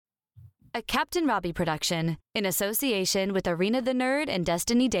a Captain Robbie production in association with Arena the Nerd and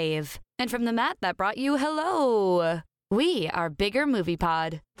Destiny Dave. And from the mat that brought you hello, we are Bigger Movie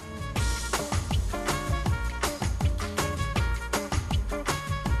Pod.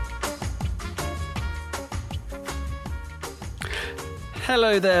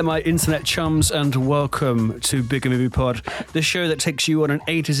 Hello there, my internet chums, and welcome to Bigger Movie Pod, the show that takes you on an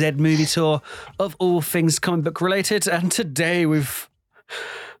A to Z movie tour of all things comic book related. And today we've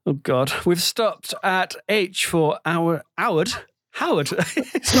stopped at H for Howard.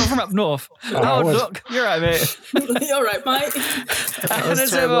 It's not from up north. Howard, look, you're right, mate. You're right, mate. And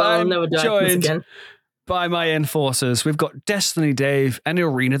as ever, I'm joined by my enforcers. We've got Destiny Dave and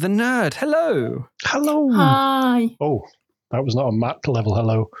Arena the Nerd. Hello. Hello. Hi. Oh, that was not a Mac level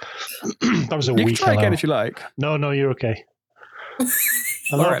hello. That was a weak hello. You can try again if you like. No, you're okay.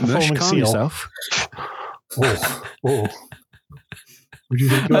 All right, Mush, calm yourself. Oh. What do you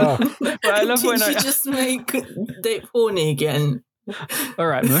think you are? Well, I love when you just make Dave horny again. All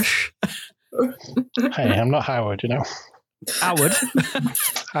right, Mush. Hey, I'm not Howard, you know. Howard?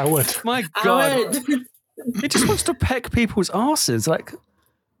 Howard. My God. Howard. He just wants to peck people's asses. Like,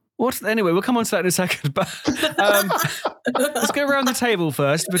 what? Anyway, we'll come on to that in a second. But let's go around the table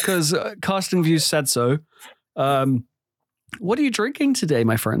first because Casting Views said so. What are you drinking today,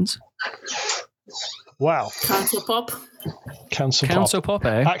 my friends? Wow. Cancel pop. Council pop,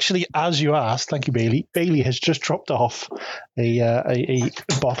 eh? Actually, as you asked, thank you, Bailey. Bailey has just dropped off a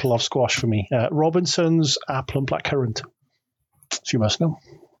bottle of squash for me. Robinson's apple and blackcurrant. So you must know.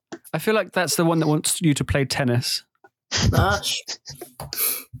 I feel like that's the one that wants you to play tennis. Gosh.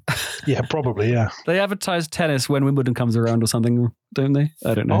 Yeah, probably, yeah. They advertise tennis when Wimbledon comes around or something, don't they?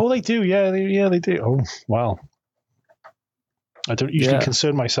 I don't know. Oh, they do, yeah, they do. Oh, wow. I don't usually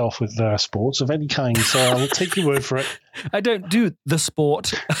concern myself with sports of any kind, so I'll take your word for it. I don't do the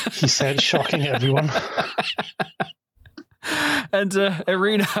sport. He said, shocking everyone. And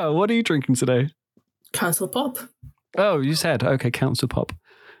Irina, what are you drinking today? Cancel pop. Oh, you said, okay, Council Pop.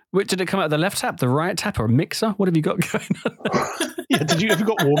 Which, did it come out of the left tap, the right tap, or a mixer? What have you got going on? Yeah, have you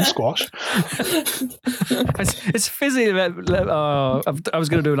got warm squash? It's fizzy. I was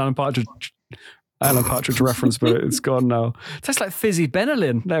going to do an Alan Partridge reference, but it's gone now. It tastes like fizzy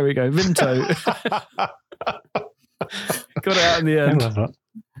Benylin. There we go. Vimto. Got it out in the end. I love that.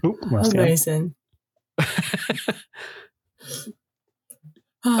 Ooh, amazing.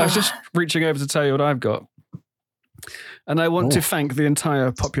 I was just reaching over to tell you what I've got. And I want to thank the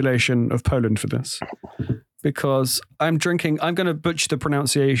entire population of Poland for this. Because I'm going to butcher the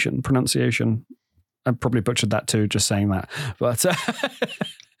pronunciation. I probably butchered that too, just saying that. But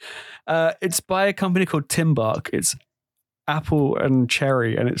it's by a company called Timbark. It's apple and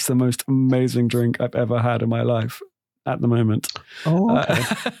cherry, and it's the most amazing drink I've ever had in my life at the moment. Oh, okay.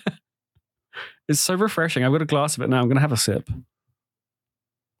 It's so refreshing. I've got a glass of it now. I'm going to have a sip.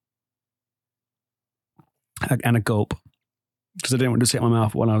 And a gulp. Because I didn't want to sit in my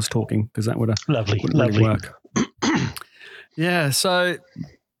mouth when I was talking, because that wouldn't really work. Yeah, so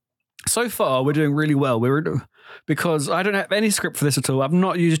far we're doing really well. Because I don't have any script for this at all. I've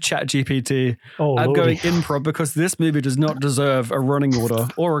not used ChatGPT. I'm going improv because this movie does not deserve a running order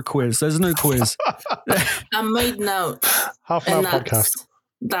or a quiz. There's no quiz. I made notes. Half an hour podcast.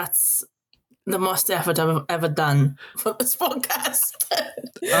 That's the most effort I've ever done for this podcast.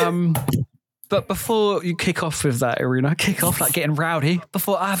 But before you kick off with that, Irina, like getting rowdy,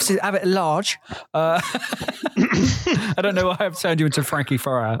 before I have it large, I don't know why I've turned you into Frankie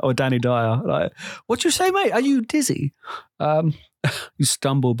Farrar or Danny Dyer. Like, what you say, mate? Are you dizzy? You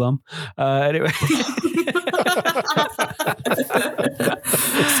stumble bum. Anyway.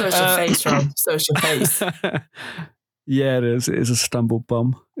 Social face, Rob. Social face. Yeah, it is. It is a stumble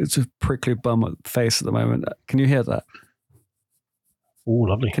bum. It's a prickly bum face at the moment. Can you hear that? Oh,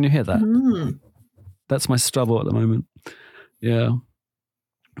 lovely. Can you hear that? Mm. That's my stubble at the moment. Yeah.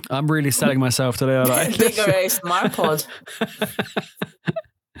 I'm really selling myself today. Bigger ASMR pod.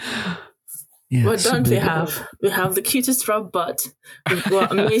 Yes, what don't we have? We have the cutest rub butt. We've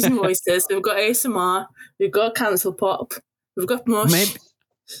got amazing voices. We've got ASMR. We've got Cancel Pop. We've got Mush.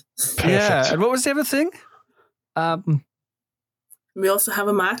 Yeah. And what was the other thing? We also have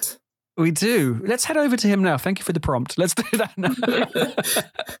a Matt. We do. Let's head over to him now. Thank you for the prompt. Let's do that now.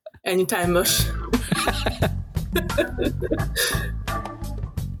 Anytime, Mush.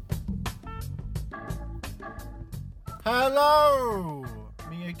 Hello!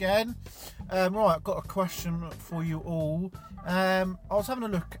 Me again. Right, I've got a question for you all. I was having a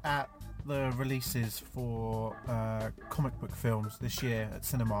look at the releases for comic book films this year at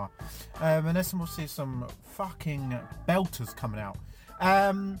cinema. And there's some fucking belters coming out.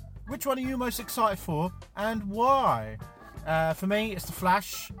 which one are you most excited for and why? For me, it's The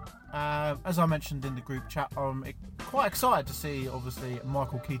Flash. As I mentioned in the group chat, I'm quite excited to see, obviously,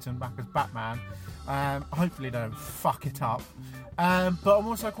 Michael Keaton back as Batman. Hopefully they don't fuck it up. But I'm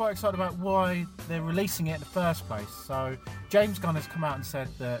also quite excited about why they're releasing it in the first place. So James Gunn has come out and said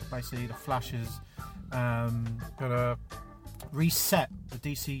that basically The Flash is going to reset the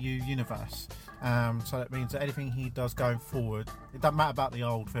DCU universe. So that means that anything he does going forward, it doesn't matter about the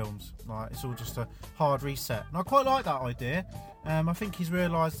old films. Like, it's all just a hard reset. And I quite like that idea. I think he's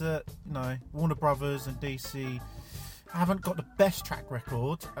realised that, Warner Brothers and DC haven't got the best track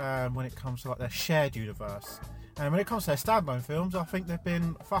record when it comes to like their shared universe. And when it comes to their standalone films, I think they've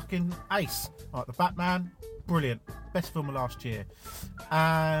been fucking ace. Like the Batman, brilliant, best film of last year.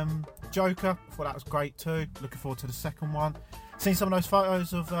 Joker, thought that was great too. Looking forward to the second one. Seen some of those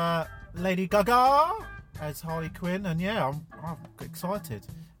photos of Lady Gaga as Harley Quinn, and yeah, I'm excited.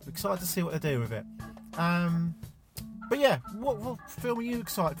 I'm excited to see what they do with it. But yeah, what film are you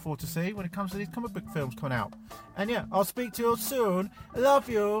excited for to see when it comes to these comic book films coming out? And yeah, I'll speak to you soon. Love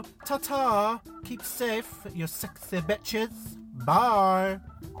you. Ta-ta. Keep safe, you sexy bitches. Bye.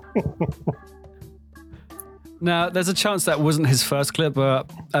 Now, there's a chance that wasn't his first clip, but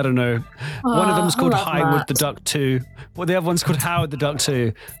I don't know. One of them's called Howard the Duck 2. Well, the other one's called Howard the Duck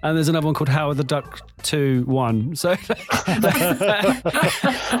 2. And there's another one called Howard the Duck 2 1. So, I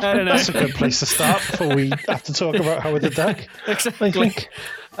don't know. That's a good place to start before we have to talk about Howard the Duck. Exactly.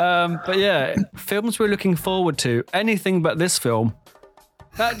 But yeah, films we're looking forward to. Anything but this film.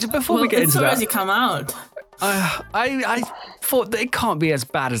 Before we get into that. It's already come out. I thought that it can't be as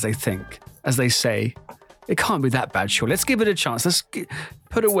bad as they think, as they say. It can't be that bad, sure. Let's give it a chance. Let's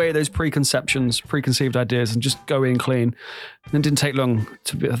put away those preconceived ideas, and just go in clean. And it didn't take long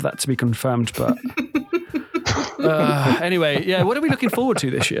for that to be confirmed. But anyway, yeah, what are we looking forward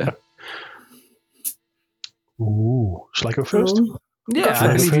to this year? Ooh, shall I go first? Yeah,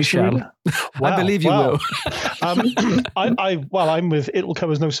 I believe you shall. Wow, I believe you will. I'm with. It'll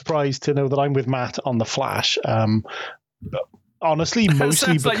come as no surprise to know that I'm with Matt on The Flash. Honestly,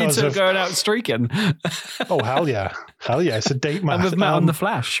 mostly sounds like because you two of going out streaking. Oh hell yeah, it's a date, Matt. I'm with Matt on The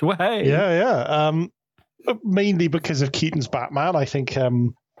Flash. Well, hey. Yeah. Mainly because of Keaton's Batman. I think.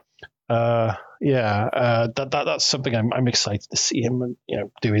 That's something I'm excited to see him,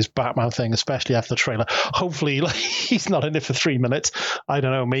 do his Batman thing, especially after the trailer. Hopefully, he's not in it for 3 minutes. I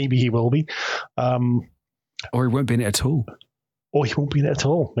don't know. Maybe he will be, or he won't be in it at all. Or he won't be in it at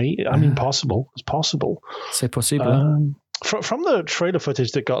all. I mean, possible. It's possible. C'est possible. From the trailer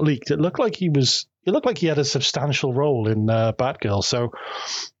footage that got leaked, it looked like he had a substantial role in Batgirl. So,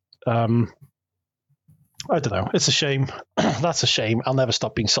 I don't know. It's a shame. That's a shame. I'll never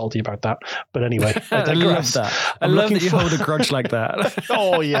stop being salty about that. But anyway, I digress. love that. I love that you hold a grudge like that.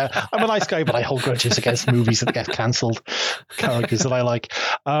 Oh, yeah. I'm a nice guy, but I hold grudges against movies that get cancelled, characters that I like.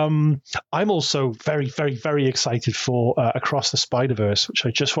 I'm also very, very, very excited for Across the Spider-Verse, which I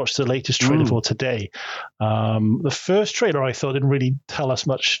just watched the latest trailer for today. The first trailer I thought didn't really tell us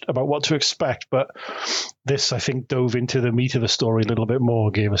much about what to expect, but this, I think, dove into the meat of the story a little bit more,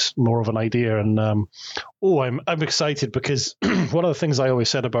 gave us more of an idea. And I'm excited because one of the things I always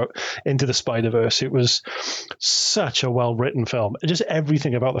said about Into the Spider-Verse, it was such a well-written film. Just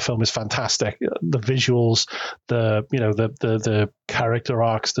everything about the film is fantastic. The visuals, the character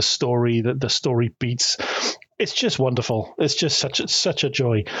arcs, the story, the story beats. It's just wonderful. It's just such a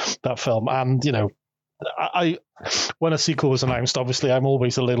joy, that film. And when a sequel was announced, obviously I'm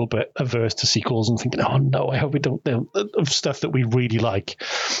always a little bit averse to sequels and thinking, oh no, I hope we don't, of stuff that we really like,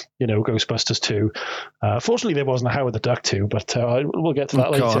 Ghostbusters 2. Fortunately, there wasn't a Howard the Duck 2, but we'll get to that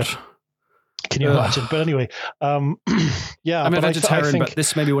later. God. Can you imagine? But anyway, yeah. I'm a vegetarian, but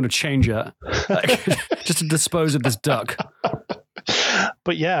this made me want to change it, just to dispose of this duck.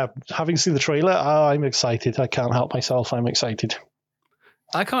 But yeah, having seen the trailer, I'm excited. I can't help myself. I'm excited.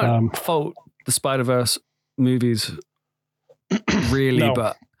 I can't fault the Spider-Verse movies, really, no.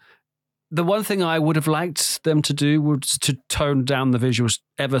 But the one thing I would have liked them to do was to tone down the visuals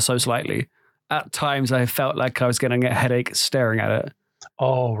ever so slightly. At times, I felt like I was getting a headache staring at it.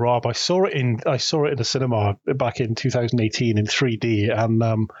 Oh, Rob, I saw it in the cinema back in 2018 in 3D,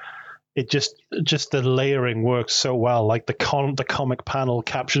 and it just the layering works so well. Like the comic panel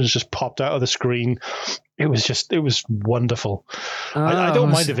captions just popped out of the screen. It was wonderful. I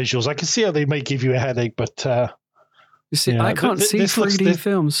don't mind the visuals. I can see how they may give you a headache, but you see, I can't see 3D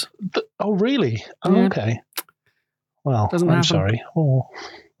films. Oh, really? Oh, yeah. Okay. Well, I'm sorry. Oh,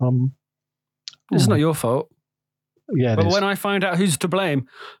 it's not your fault. Yeah, but when I find out who's to blame,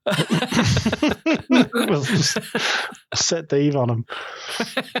 we'll just set Dave on him.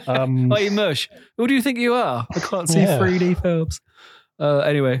 Hey, Mush, who do you think you are? I can't see 3D films.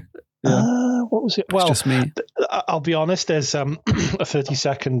 Anyway. Yeah. What was it? Well, just me. I'll be honest. There's a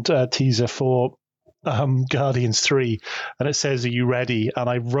 30-second teaser for Guardians 3, and it says, "Are you ready?" And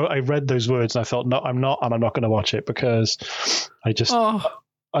I read those words, and I thought, no, I'm not, and I'm not going to watch it because I just, I'm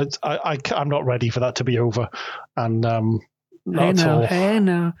not ready for that to be over. And not at all. Hey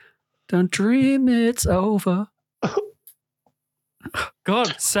now, don't dream it's over.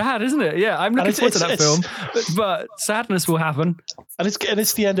 God, sad, isn't it? Yeah, I'm looking forward to that film, but sadness will happen. And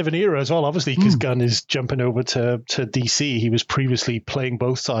it's the end of an era as well, obviously, because Gunn is jumping over to DC. He was previously playing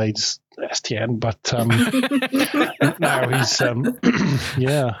both sides, STN, but now he's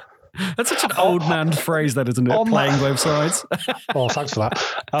yeah. That's such an old man phrase, that isn't it? Playing both sides. Oh, thanks for that.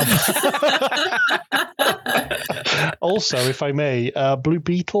 Also, if I may, Blue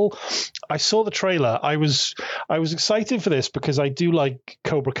Beetle. I saw the trailer. I was excited for this because I do like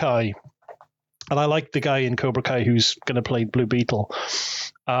Cobra Kai, and I like the guy in Cobra Kai who's going to play Blue Beetle.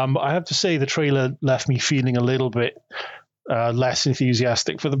 I have to say the trailer left me feeling a little bit less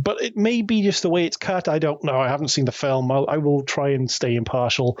enthusiastic for them, but it may be just the way it's cut. I don't know. I haven't seen the film. I will try and stay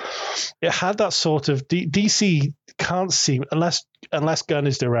impartial. It had that sort of DC can't seem, unless Gunn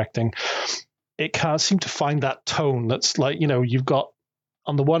is directing, it can't seem to find that tone that's like, you've got,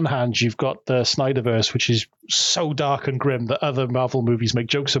 on the one hand, you've got the Snyderverse, which is so dark and grim that other Marvel movies make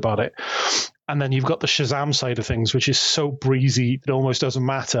jokes about it. And then you've got the Shazam side of things, which is so breezy it almost doesn't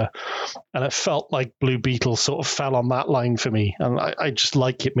matter. And it felt like Blue Beetle sort of fell on that line for me. And I just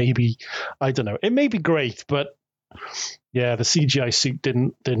like it. Maybe, I don't know. It may be great, but yeah, the CGI suit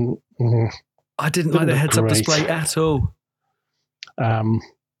didn't. I didn't like the heads-up display at all.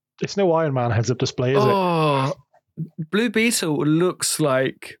 It's no Iron Man heads-up display, is it? Blue Beetle looks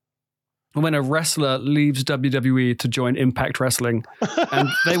like when a wrestler leaves WWE to join Impact Wrestling, and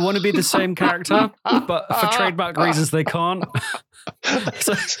they want to be the same character, but for trademark reasons they can't.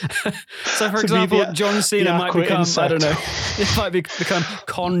 So for example, John Cena might become, I don't know, it might become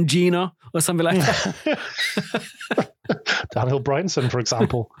Con Gina or something like that. Daniel Bryanson, for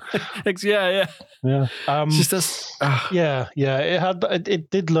example. Yeah. It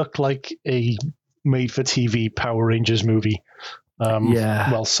did look like a made-for-TV Power Rangers movie.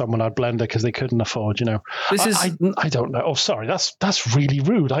 Well, someone had Blender because they couldn't afford, I don't know. Oh, sorry, that's really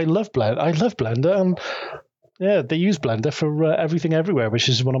rude. I love Blender, and yeah, they use Blender for Everything Everywhere, which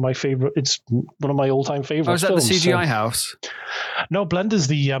is one of my favorite. It's one of my all-time favorites. Oh, is that the CGI house? No, Blender's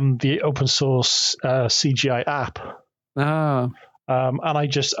the open source CGI app. And I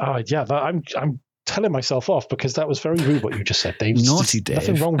just, I'm telling myself off because that was very rude what you just said, Dave. Naughty Dave.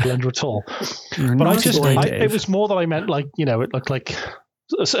 Nothing wrong with Blender at all. But it was more that I meant like, it looked like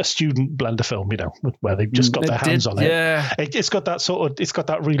a student Blender film, where they've just got their hands on it. Yeah. It's got that sort of, it's got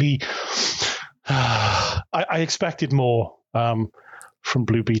that really, I expected more from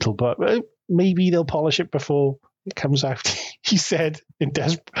Blue Beetle, but maybe they'll polish it before it comes out. He said with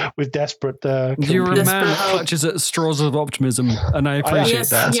desperate. You're a man that clutches at straws of optimism, and I appreciate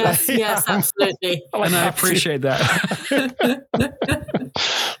that. Yes, absolutely. And I appreciate that.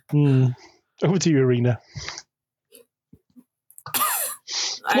 Over to you, Irina.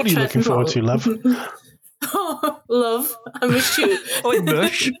 What are you looking forward to, love? Oh, love, I miss you. Oh,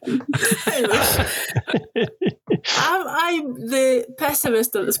 Mush. I'm the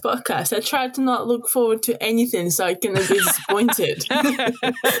pessimist of this podcast. I try to not look forward to anything so I can be disappointed. Yeah,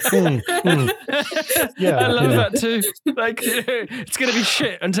 I love that too. Like, it's going to be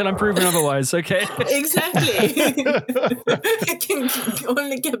shit until I'm proven otherwise, okay? Exactly. It can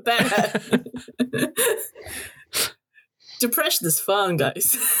only get better. Depression is fun,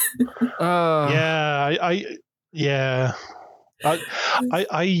 guys. I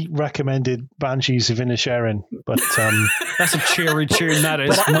recommended Banshees of Inisherin, but that's a cheery tune. That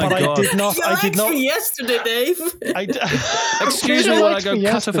is. But God. I did not. Yesterday, Dave. Excuse me when I go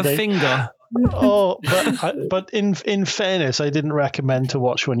cut off a finger. Oh, but in fairness, I didn't recommend to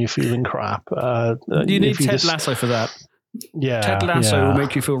watch when you're feeling crap. You need Ted Lasso for that. Yeah, Ted Lasso will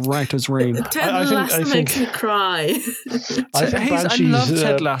make you feel right as rain. Ted Lasso makes me cry. I love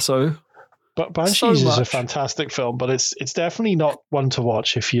Ted Lasso. But Banshees is a fantastic film, but it's definitely not one to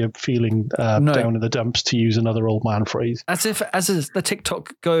watch if you're feeling down in the dumps, to use another old man phrase. As the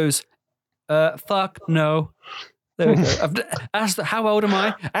TikTok goes, fuck no. There we go. How old am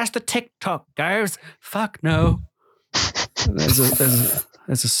I? As the TikTok goes, fuck no. There's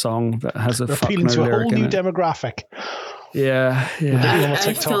a song that has a fuck no lyric in it. Appealing to a whole new demographic. Yeah.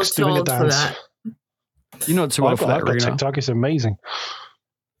 I feel too old for that. You're not too old for that, I've got TikTok. It's amazing.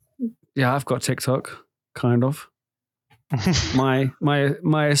 Yeah, I've got TikTok, kind of. my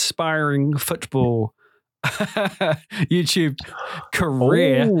aspiring football YouTube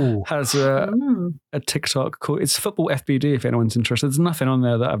career has a TikTok called, it's Football FBD if anyone's interested. There's nothing on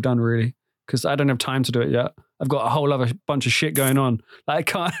there that I've done really because I don't have time to do it yet. I've got a whole other bunch of shit going on.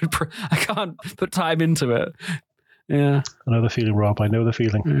 Like, I can't put time into it. Yeah. I know the feeling, Rob. I know the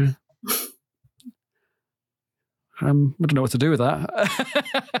feeling. Yeah. I don't know what to do with that.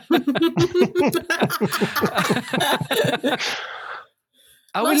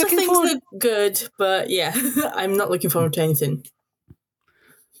 Are we looking forward? Lots of things look good, but yeah, I'm not looking forward to anything.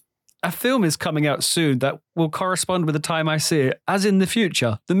 A film is coming out soon that will correspond with the time I see it, as in the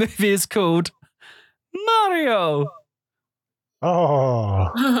future. The movie is called Mario. Oh.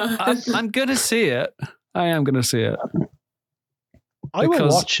 I'm going to see it. I am going to see it. I will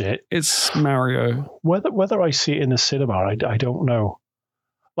watch it. It's Mario. Whether I see it in the cinema, I don't know.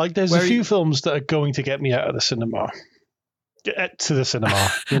 Like, there's a few films that are going to get me out of the cinema. To the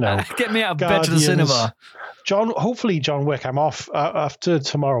cinema, you know. Get me out of bed to the cinema. Hopefully John Wick. I'm off after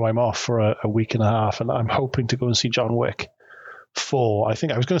tomorrow. I'm off for a week and a half, and I'm hoping to go and see John Wick 4. I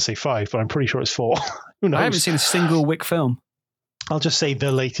think I was going to say 5, but I'm pretty sure it's 4. Who knows? I haven't seen a single Wick film. I'll just say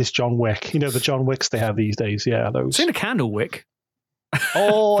the latest John Wick. You know, the John Wicks they have these days. Yeah, those. I've seen a Candle Wick.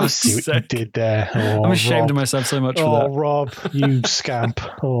 Oh, I see what you did there. Oh, I'm ashamed Rob. of myself so much for that. Oh, Rob, you scamp.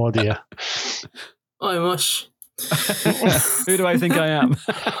 Oh, dear. Oh, mush. Who do I think I am?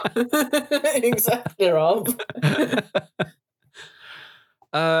 Exactly, Rob.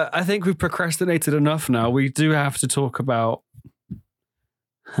 I think we've procrastinated enough now. We do have to talk about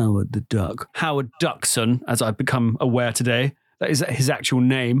Howard the Duck. Howard Duckson, as I've become aware today. That is his actual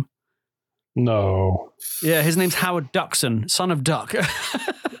name. No. Yeah, his name's Howard Duckson, son of Duck.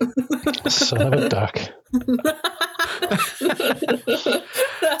 Son of a duck.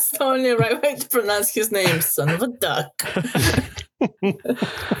 That's the only right way to pronounce his name, son of a duck.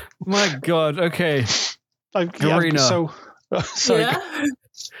 My God, okay. Karina. Sorry. Yeah?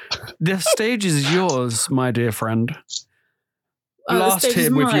 The stage is yours, my dear friend. Blast stage is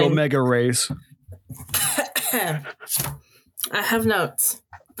him with mine. your mega rays. I have notes.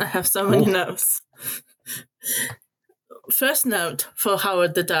 I have so many notes. First note for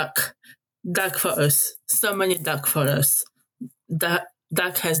Howard the Duck. Duck photos. So many duck photos.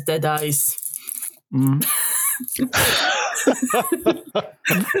 Duck has dead eyes. Mm.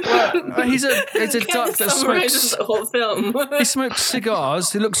 Well, he's a duck that smokes. The whole film. He smokes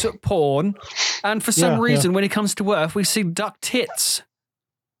cigars. He looks at porn, and for some reason, when he comes to Earth, we see duck tits.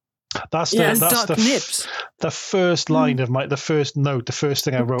 That's duck the nips. The first line of the first note. The first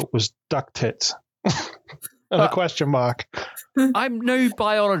thing I wrote was duck tits. And a question mark. I'm no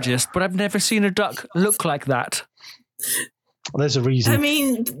biologist, but I've never seen a duck look like that. Well, there's a reason. I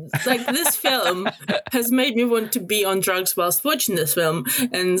mean, like, this film has made me want to be on drugs whilst watching this film,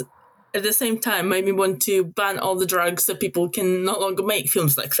 and at the same time made me want to ban all the drugs so people can no longer make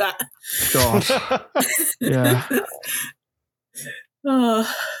films like that. God. Yeah.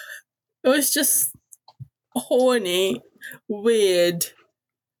 It was just horny, weird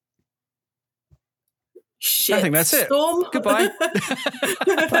shit. I think that's it. Storm. Goodbye.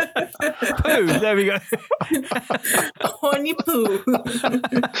 Poo. There we go. Horny poo.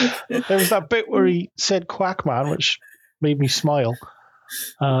 There was that bit where he said "quack man," which made me smile.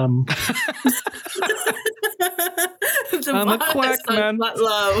 I'm a quack man.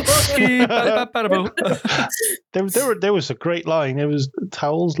 There was a great line. It was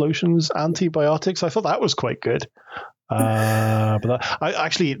towels, lotions, antibiotics. I thought that was quite good.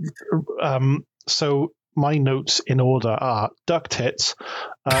 So my notes in order are duck tits.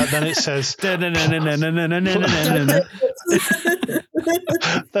 Then it says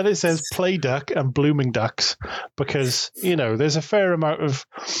then it says play duck and blooming ducks, because there's a fair amount of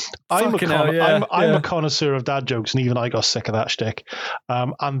I'm a connoisseur of dad jokes, and even I got sick of that shtick.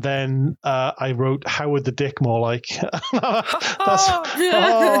 And then I wrote Howard the Dick more like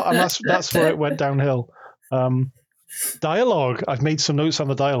that's where it went downhill. Dialogue. I've made some notes on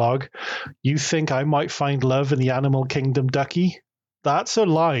the dialogue. You think I might find love in the animal kingdom, Ducky? That's a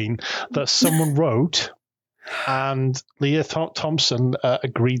line that someone wrote, and Leah Thompson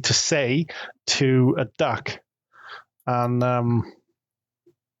agreed to say to a duck. And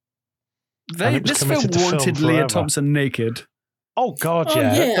this film wanted Leah Thompson naked. Oh God,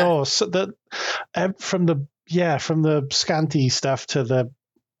 yeah. Oh, so from the scanty stuff to the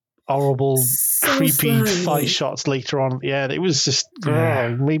horrible, creepy thigh shots later on. Yeah, it was just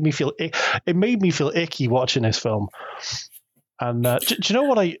it made me feel icky watching this film. And do you know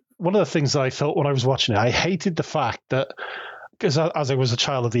what one of the things that I thought when I was watching it, I hated the fact that, because as I was a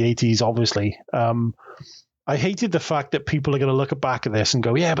child of the 80s, obviously, I hated the fact that people are going to look back at this and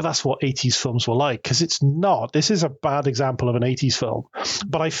go, yeah, but that's what 80s films were like, because it's not. This is a bad example of an 80s film.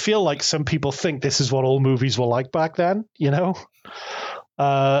 But I feel like some people think this is what all movies were like back then, you know?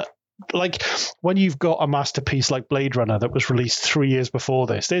 Like when you've got a masterpiece like Blade Runner that was released 3 years before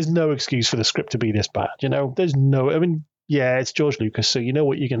this, there's no excuse for the script to be this bad, you know? There's no, I mean, yeah, it's George Lucas, so you know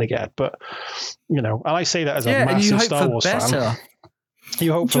what you're going to get. But, you know, and I say that as a massive Star Wars fan.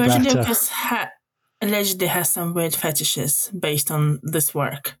 You hope for better. George Lucas allegedly has some weird fetishes based on this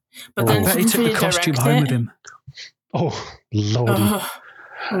work. But then he took the costume home with him. Oh, Lordy. Oh,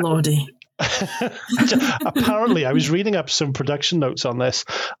 Lordy. Apparently, I was reading up some production notes on this,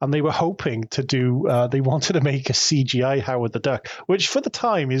 and they were hoping to do, they wanted to make a CGI Howard the Duck, which for the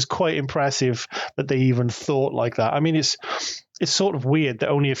time is quite impressive that they even thought like that. I mean, it's sort of weird that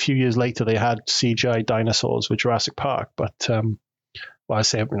only a few years later they had CGI dinosaurs with Jurassic Park, but, well, I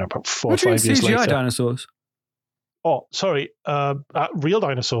say, about 4 or 5 years later. CGI dinosaurs? Oh, sorry, real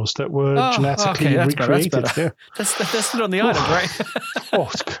dinosaurs that were genetically recreated. That's better. They're still on the island, right? Oh,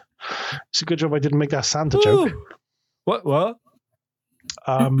 it's a good job I didn't make that Santa joke. What?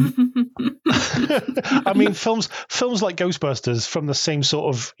 I mean, films like Ghostbusters from the same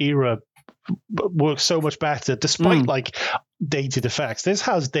sort of era work so much better, despite like dated effects. This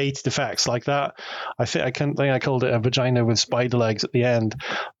has dated effects like that. I think I called it a vagina with spider legs at the end.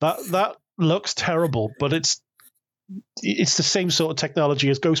 That looks terrible, but it's the same sort of technology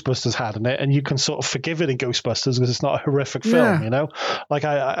as Ghostbusters had in it, and you can sort of forgive it in Ghostbusters because it's not a horrific film, you know? Like,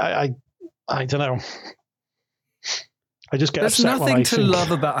 I don't know. I just get upset when I think... There's nothing to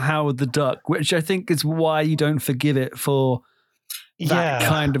love about Howard the Duck, which I think is why you don't forgive it for that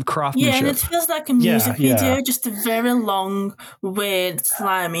kind of craftsmanship. Yeah, and it feels like a music video, just a very long, weird,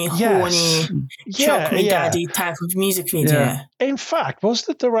 slimy, horny, choke me daddy type of music video. Yeah. In fact, was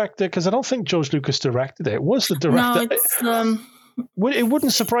the director, because I don't think George Lucas directed it, was the director... No, it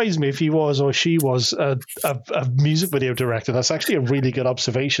wouldn't surprise me if he was or she was a music video director. That's actually a really good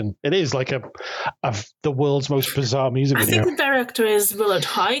observation. It is like the world's most bizarre music video. I think the director is Willard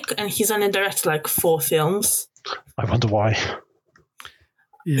Huyck, and he's only directed like 4 films. I wonder why.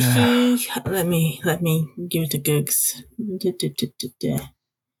 Yeah. Let me give it a googs.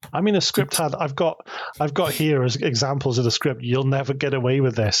 I mean, a script had. I've got here as examples of the script. You'll never get away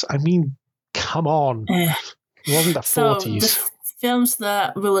with this. I mean, come on. It wasn't the 40s. The films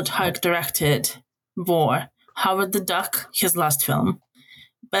that Willard Huyck directed were Howard the Duck, his last film,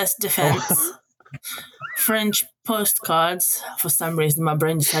 Best Defense, French Postcards. For some reason, my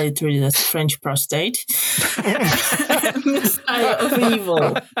brain decided to read it as French Prostate. Messiah of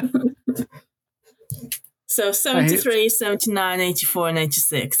Evil. So 73, 79, 84, and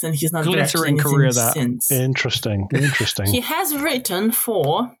 86, and he's not directed anything career since. Interesting. He has written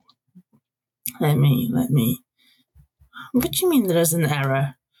for... Let me... What do you mean there is an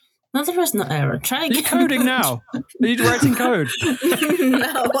error? No, there is no error. Try again. Are you coding now? Are you writing code?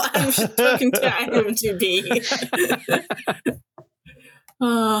 No, I'm just talking to IMDb.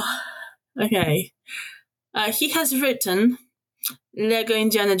 Okay. He has written Lego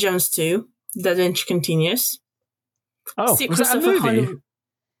Indiana Jones 2, The Adventure Continues. Oh, was that a movie?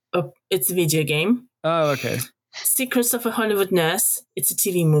 It's a video game. Oh, okay. Secrets of a Hollywood Nurse. It's a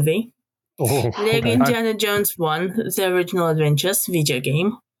TV movie. Lego Indiana Jones 1, The Original Adventures, video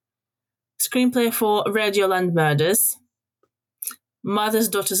game. Screenplay for Radioland Murders. Mothers,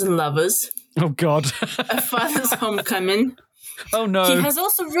 Daughters, and Lovers. Oh, God. A Father's Homecoming. Oh, no. He has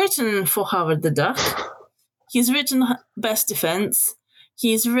also written for Howard the Duck. He's written Best Defense.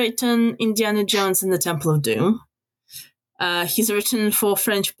 He's written Indiana Jones and the Temple of Doom. He's written for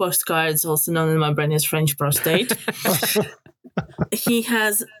French Postcards, also known in my brain as French Prostate. He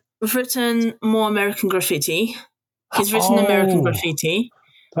has written more American Graffiti. He's written American Graffiti.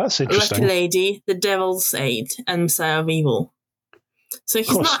 That's interesting. Lucky Lady, The Devil's Aid, and Messiah of Evil. So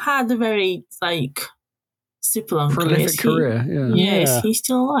he's not had a very, super long prolific career. Yes, he's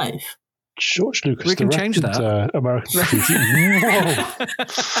still alive. George Lucas. We can change that. American Graffiti. Whoa.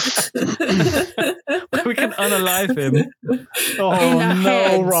 We can unalive him. Oh,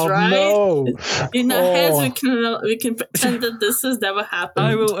 no, Rob, right? No. In our heads, we can pretend that this has never happened.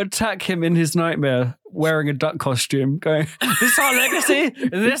 I will attack him in his nightmare wearing a duck costume, going, "This is our legacy?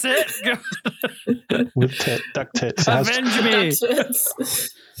 Is this it?" With duck tits. Avenge me.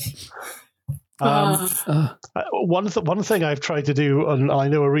 One thing I've tried to do, and I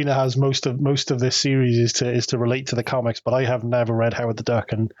know Arena has most of this series, is to relate to the comics, but I have never read Howard the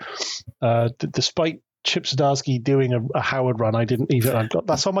Duck, and despite Chip Zdarsky doing a Howard run. I didn't even.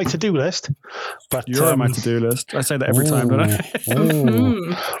 That's on my to-do list. But you're on my to-do list. I say that every time, don't I?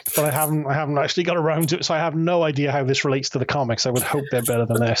 But I haven't actually got around to it, so I have no idea how this relates to the comics. I would hope they're better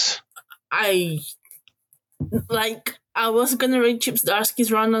than this. I was going to read Chip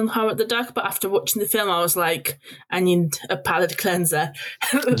Zdarsky's run on Howard the Duck, but after watching the film, I was like, I need a palate cleanser.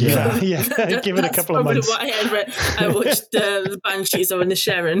 Yeah. Give it a couple of months. What I watched the Banshees of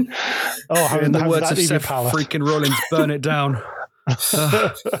Inisherin. Oh, in the words of Seth freaking Rollins, burn it down.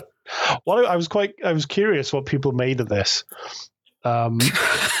 Well, I was curious what people made of this.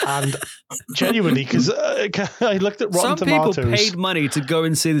 And genuinely, because I looked at Rotten Tomatoes. Some people paid money to go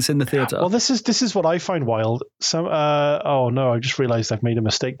and see this in the theater. Well, this is what I find wild. Oh no, I just realized I've made a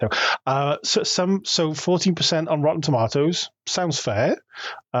mistake though. So 14% on Rotten Tomatoes sounds fair.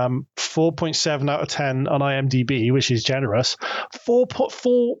 4.7 out of 10 on IMDb, which is generous.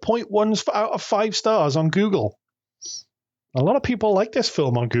 4.1 out of 5 stars on Google. A lot of people like this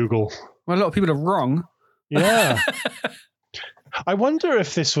film on Google. Well, a lot of people are wrong. Yeah. I wonder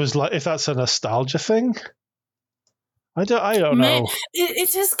if this was if that's a nostalgia thing. I don't know.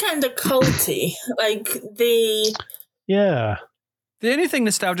 It is kind of culty. Yeah. The only thing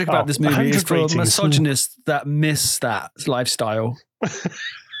nostalgic about this movie is for misogynists that miss that lifestyle. That's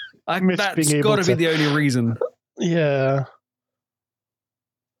got to be the only reason. Yeah.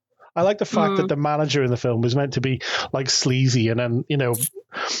 I like the fact that the manager in the film was meant to be like sleazy, and then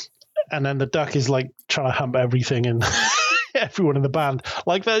and then the duck is like trying to hump everything and everyone in the band.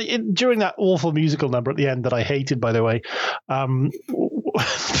 Like during that awful musical number at the end that I hated, by the way,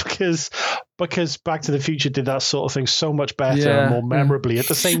 because Back to the Future did that sort of thing so much better and more memorably at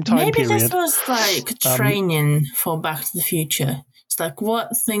the same time period. Maybe this was like training for Back to the Future. It's like, what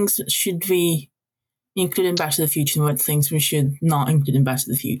things should we include in Back to the Future and what things we should not include in Back to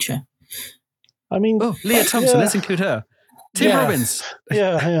the Future? I mean... Oh, Leah Thompson, let's include her. Tim Robbins.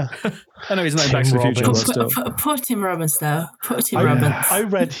 Yeah. I know he's not in Back to the Future, but still. Poor Tim Robbins, though. Poor Tim Robbins. I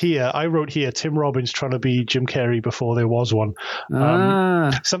wrote here, Tim Robbins trying to be Jim Carrey before there was one.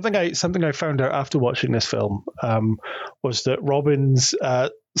 Something I found out after watching this film was that Robbins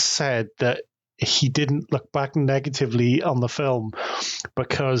said that he didn't look back negatively on the film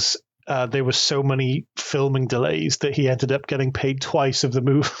because there were so many filming delays that he ended up getting paid twice for the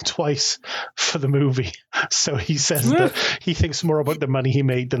movie. So he says that he thinks more about the money he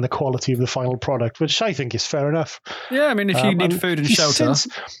made than the quality of the final product, which I think is fair enough. Yeah, I mean, if you need food and shelter,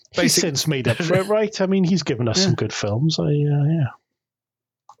 he's since made up for it, right? I mean, he's given us some good films.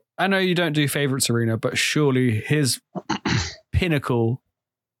 I know you don't do favorites, Serena, but surely his pinnacle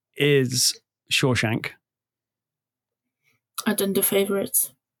is Shawshank. I don't do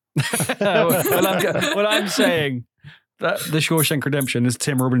favorites. Well, I'm saying that the Shawshank Redemption is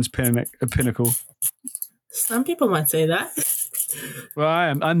Tim Robbins' pinnacle. Some people might say that. Well,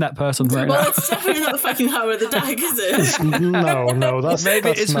 I'm that person right now. Well, it's definitely not fucking Howard the Duck, is it? No, maybe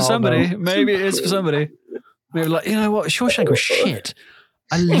it's for somebody. No. Maybe it's for somebody. Maybe like, you know what, Shawshank was shit.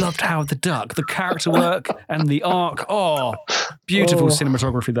 I loved Howard the Duck, the character work and the arc. Oh, beautiful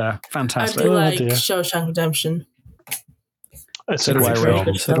cinematography there. Fantastic. I do like Shawshank Redemption. It's a great film.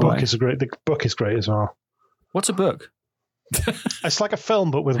 The book is great as well. What's a book? It's like a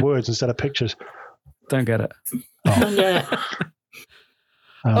film, but with words instead of pictures. Don't get it. Don't get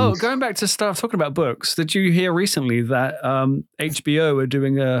it. Going back to stuff, talking about books, did you hear recently that HBO are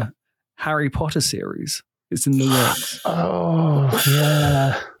doing a Harry Potter series? It's in the works. Oh,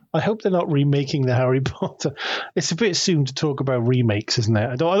 yeah. I hope they're not remaking the Harry Potter. It's a bit soon to talk about remakes, isn't it?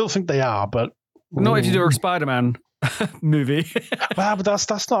 I don't think they are, but... Not if you do a Spider-Man movie. Well, but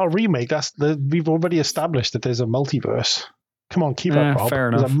that's not a remake. We've already established that there's a multiverse. Come on, keep up, Rob. Fair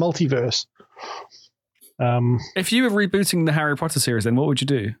enough. There's a multiverse. If you were rebooting the Harry Potter series, then what would you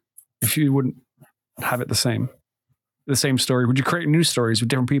do? If you wouldn't have it the same story, would you create new stories with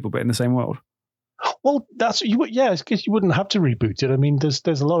different people but in the same world? Well, because you wouldn't have to reboot it. I mean,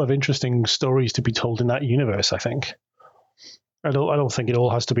 there's a lot of interesting stories to be told in that universe, I think. I don't think it all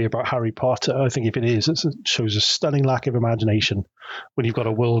has to be about Harry Potter. I think if it is, it shows a stunning lack of imagination when you've got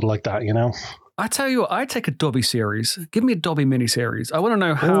a world like that, you know? I tell you what, I'd take a Dobby series. Give me a Dobby miniseries. I want to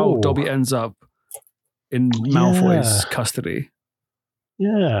know how Dobby ends up in Malfoy's custody.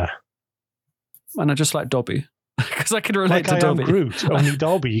 Yeah. And I just like Dobby. Because I can relate to Dobby. I am Groot, only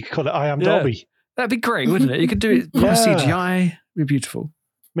Dobby. You could call it I Am Dobby. That'd be great, wouldn't it? You could do it CGI. It'd be beautiful.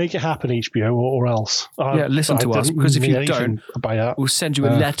 Make it happen, HBO, or else. Listen to us, because if you don't, we'll send you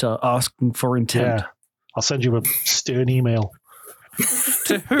a letter asking for intent. Yeah. I'll send you a stern email.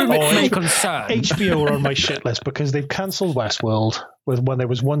 To whom it may concern. HBO are on my shit list because they've cancelled Westworld when there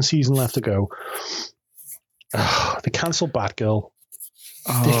was one season left to go. The cancel Batgirl.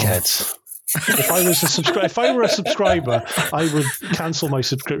 Dickheads. If I were a subscriber, I would cancel my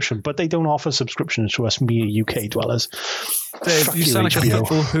subscription. But they don't offer subscriptions to us mere UK dwellers. Dave, you sound like a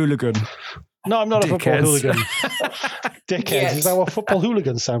football hooligan. No, I'm not a football hooligan. Dickheads. Yes. Is that what football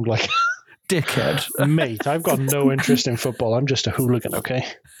hooligans sound like? Dickhead. Mate, I've got no interest in football. I'm just a hooligan, okay?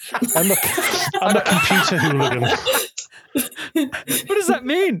 I'm a computer hooligan. What does that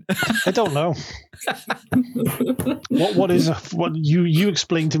mean? I don't know. What you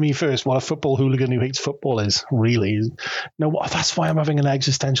explain to me first what a football hooligan who hates football is, really. No, that's why I'm having an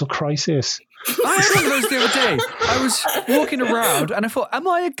existential crisis. I had one of those the other day. I was walking around and I thought, am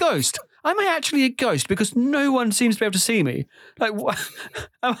I a ghost? Am I actually a ghost? Because no one seems to be able to see me. Like,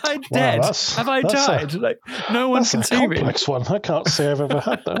 am I dead? Wow, have I died? No one can see me. That's a complex one. I can't say I've ever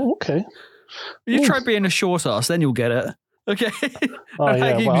had that. Okay. You try being a short ass, then you'll get it. Okay. Oh,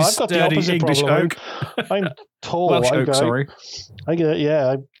 yeah. Well, I've got the opposite English problem. oak. I'm tall. Welsh oak, sorry. I get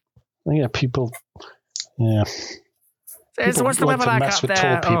people. Yeah. So what's the weather like up there?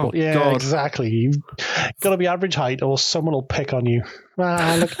 Tall people. Oh, yeah, God. exactly. You've got to be average height or someone will pick on you.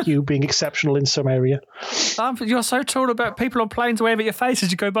 Look at you being exceptional in some area. You're so tall about people on planes wave at your face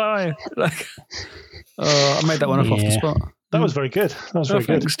as you go by. I made that one up off the spot. That was very good.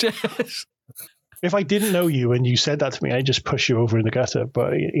 Good. Thanks. If I didn't know you and you said that to me, I'd just push you over in the gutter.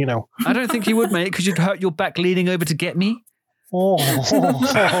 But, you know. I don't think you would, mate, because you'd hurt your back leaning over to get me. I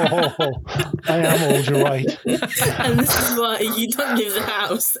am old, you're right. And this is why you don't leave the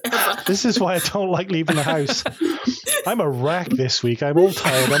house ever. This is why I don't like leaving the house. I'm a wreck this week. I'm all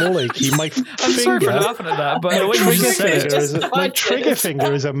tired. I'm all achy. My I'm sorry for laughing at that, but the way you just said it. My trigger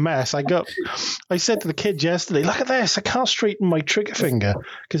finger is a mess. I said to the kids yesterday, look at this. I can't straighten my trigger finger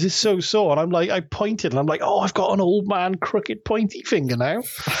because it's so sore. And I'm like, I pointed and I'm like, I've got an old man crooked pointy finger now.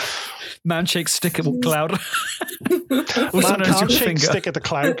 Man shakes stick at the cloud. Man can't shake stick at the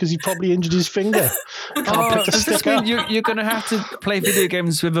cloud because he probably injured his finger. Can't pick the does this stick up. mean you're going to have to play video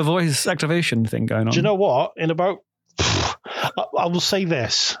games with a voice activation thing going on? Do you know what? In about... I will say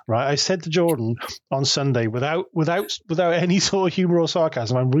this, right? I said to Jordan on Sunday, without any sort of humor or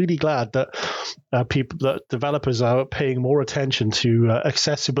sarcasm, I'm really glad that developers are paying more attention to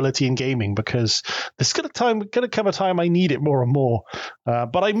accessibility in gaming, because there's going to come a time I need it more and more.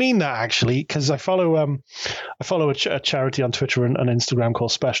 But I mean that actually, because I follow a charity on Twitter and Instagram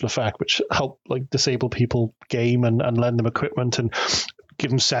called Special Effect, which help disabled people game and lend them equipment and give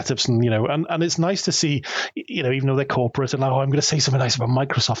them setups, and it's nice to see, even though they're corporate, and I'm going to say something nice about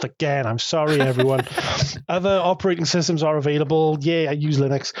Microsoft again. I'm sorry, everyone. Other operating systems are available. Yeah, I use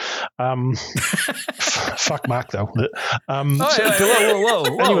Linux. Fuck Mac though. Whoa.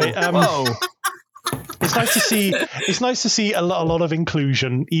 Anyway, it's nice to see a lot of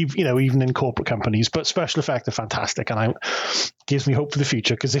inclusion, even in corporate companies. But Special Effect are fantastic, and gives me hope for the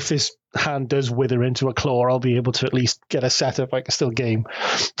future. Because if this hand does wither into a claw, I'll be able to at least get a setup I can still game.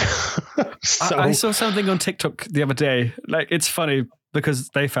 I saw something on TikTok the other day. It's funny because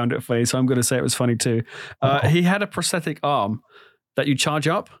they found it funny, so I'm going to say it was funny too. He had a prosthetic arm that you charge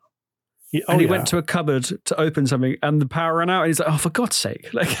up. He went to a cupboard to open something and the power ran out and he's like, for God's sake.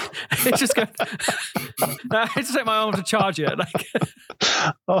 It's just going, I had to take my arm to charge it.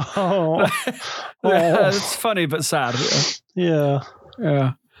 It's funny but sad. Yeah.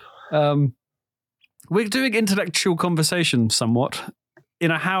 We're doing intellectual conversation somewhat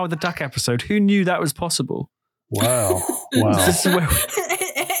in a Howard the Duck episode. Who knew that was possible? Wow. This is where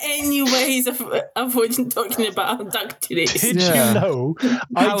Any ways of avoiding talking about duck today? Did you know?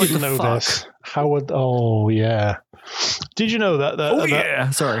 I didn't know this. Howard. Oh yeah. Did you know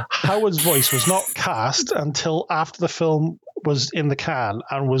that? Sorry. Howard's voice was not cast until after the film was in the can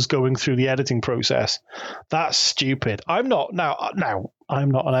and was going through the editing process. That's stupid. I'm not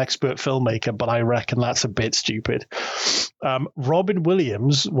an expert filmmaker, but I reckon that's a bit stupid. Robin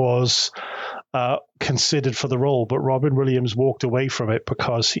Williams was considered for the role, but Robin Williams walked away from it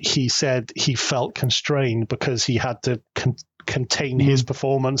because he said he felt constrained because he had to contain his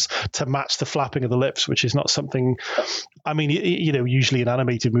performance to match the flapping of the lips, which is not something. I mean, usually in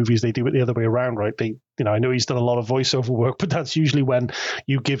animated movies they do it the other way around, right? I know he's done a lot of voiceover work, but that's usually when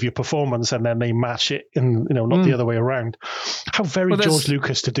you give your performance and then they match it, and not the other way around. How very George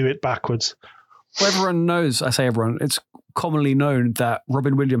Lucas to do it backwards. Well, everyone knows. I say everyone. It's commonly known that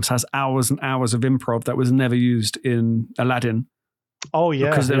Robin Williams has hours and hours of improv that was never used in Aladdin. Oh yeah,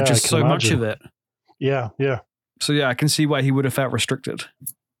 because there was just so much of it. Yeah. So yeah, I can see why he would have felt restricted.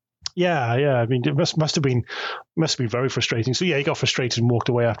 Yeah. I mean, it must have been very frustrating. So yeah, he got frustrated and walked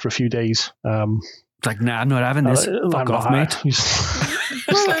away after a few days. It's like, nah, I'm not having this. Fuck off, mate.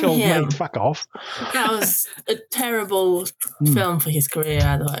 It's like, oh, mate, fuck off. That was a terrible film for his career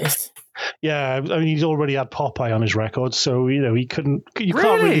otherwise. Yeah, I mean, he's already had Popeye on his record, so he couldn't. You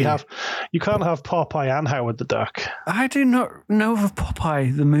can't have Popeye and Howard the Duck. I do not know of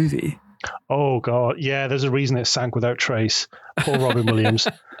Popeye the movie. Oh God, yeah. There's a reason it sank without trace. Poor Robin Williams.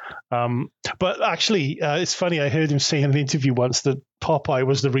 But actually, it's funny. I heard him say in an interview once that Popeye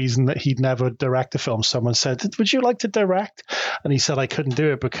was the reason that he'd never direct a film. Someone said, "Would you like to direct?" And he said, "I couldn't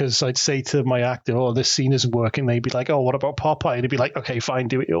do it because I'd say to my actor, 'Oh, this scene isn't working.' They'd be like, 'Oh, what about Popeye?' And he'd be like, 'Okay, fine,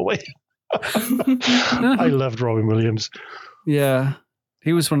 do it your way.'" I loved Robin Williams. Yeah,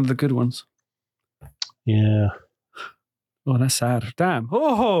 he was one of the good ones. Yeah. Oh, that's sad. Damn.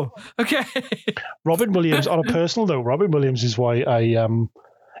 Oh, okay. Robin Williams, on a personal note, Robin Williams is why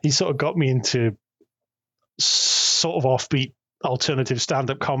he sort of got me into sort of offbeat alternative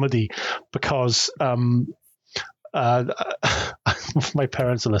stand-up comedy because my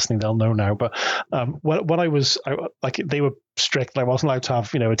parents are listening, they'll know now, but when I was they were strict. I wasn't allowed to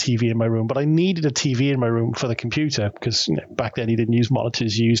have a TV in my room, but I needed a TV in my room for the computer because back then you didn't use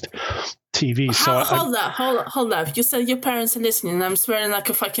monitors, you used TVs. So hold up. You said your parents are listening and I'm swearing like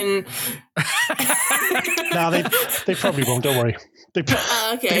a fucking... No, they probably won't, don't worry. They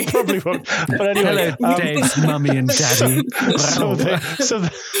probably won't. But anyway, hello, Dave's mummy and daddy.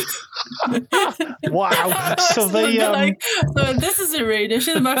 Wow. So they so this is Irina.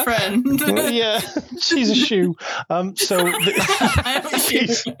 She's my friend. Yeah, she's a shoe.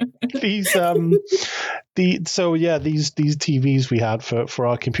 These TVs we had for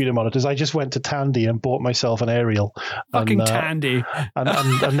our computer monitors. I just went to Tandy and bought myself an aerial. Fucking Tandy.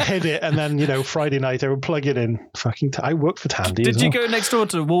 And hid it, and then Friday night I would plug it in. I worked for Tandy. Did you go next door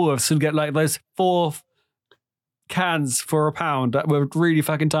to Woolworths and get like those 4 cans for £1 that were really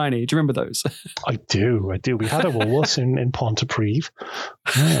fucking tiny? Do you remember those? I do. We had a Woolworths in Pontypridd.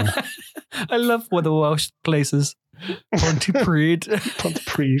 Yeah. I love one of the Welsh places. Pontypridd.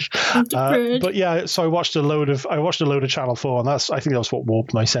 But yeah, so I watched a load of Channel 4, and I think that's what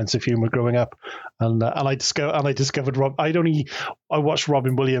warped my sense of humor growing up. And I discovered I watched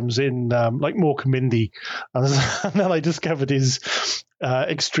Robin Williams in like Mork and Mindy, and then I discovered his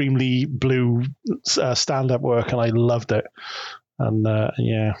extremely blue stand-up work, and I loved it. And and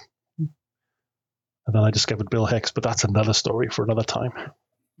then I discovered Bill Hicks, but that's another story for another time.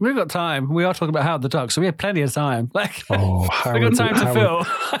 We've got time. We are talking about Howard the Duck, so we have plenty of time. Like, Howard, we've got time to fill.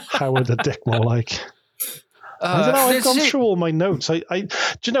 Howard the Dick, more like. I don't know. I've gone through all my notes. I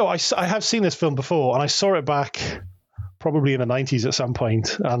have seen this film before, and I saw it back probably in the 90s at some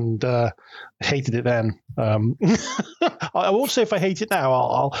point, and hated it then. I won't say if I hate it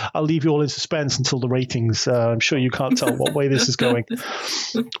now. I'll leave you all in suspense until the ratings. I'm sure you can't tell what way this is going.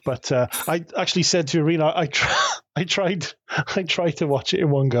 But I actually said to Irina, I tried to watch it in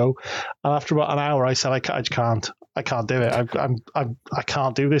one go, and after about an hour, I said I can't do it. I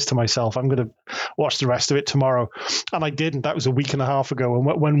can't do this to myself. I'm going to watch the rest of it tomorrow, and I didn't. That was a week and a half ago, and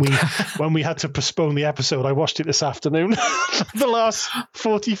when we had to postpone the episode, I watched it this afternoon. The last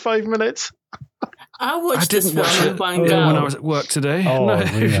 45 minutes. I watched this film in one go when go. I was at work today. Oh, no,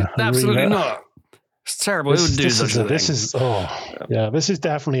 Rita, absolutely Rita. not. It's terrible. Who would do such a thing? This is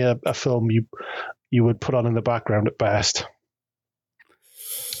definitely a film you would put on in the background at best.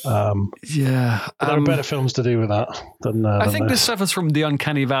 There are better films to do with that than I think this suffers from the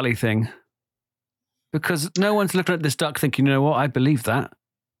uncanny valley thing, because no one's looking at this duck thinking, you know what, I believe that.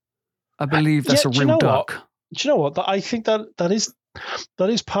 I believe that's a real duck. Do you know what? I think that is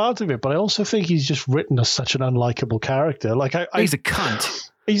part of it, but I also think he's just written as such an unlikable character. Like he's a cunt.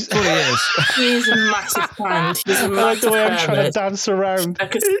 He's what he is. He's a massive cunt. He's a massive like the way I'm trying to dance around.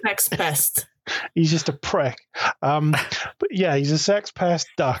 Like a sex pest. He's just a prick. But yeah, he's a sex pest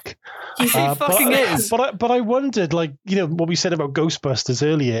duck. He fucking is. But I wondered, like, what we said about Ghostbusters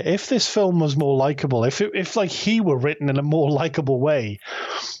earlier, if this film was more likable, if like he were written in a more likable way,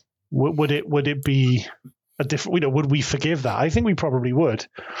 would it be a different? Would we forgive that? I think we probably would.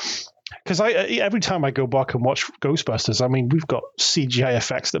 Because every time I go back and watch Ghostbusters, I mean, we've got CGI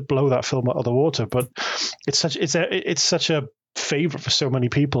effects that blow that film out of the water, but it's such a favorite for so many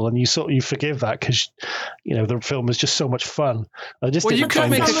people, and you forgive that because the film is just so much fun. You could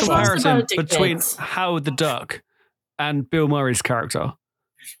make a comparison between Howard the Duck and Bill Murray's character.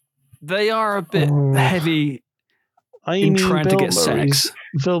 They are a bit heavy in trying to get sex.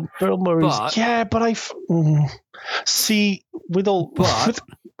 Bill Murray's, see with all,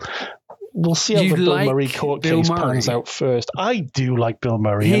 we'll see how the Bill Murray court case pans out first. I do like Bill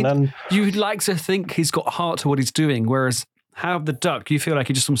Murray, you'd like to think he's got heart to what he's doing, whereas Howard the Duck, you feel like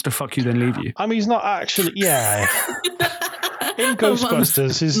he just wants to fuck you then leave you. I mean, he's not actually. Yeah. in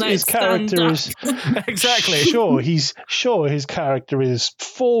Ghostbusters, his character is exactly sure his character is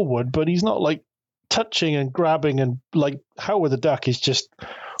forward, but he's not like touching and grabbing, and like Howard the Duck is just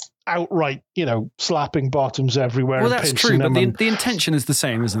outright, slapping bottoms everywhere. Well, that's true, but the intention is the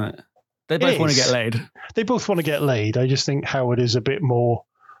same, isn't it? They both want to get laid. They both want to get laid. I just think Howard is a bit more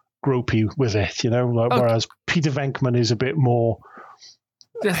gropey with it, whereas Peter Venkman is a bit more.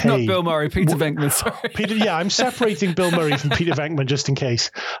 It's not Bill Murray, Peter Venkman. Sorry, I'm separating Bill Murray from Peter Venkman just in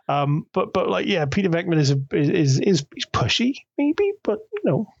case. But Peter Venkman is pushy, maybe, but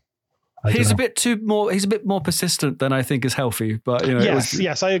he's a bit more persistent than I think is healthy. But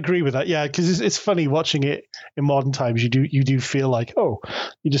yes, I agree with that. Yeah, because it's funny watching it in modern times. You do feel like, oh,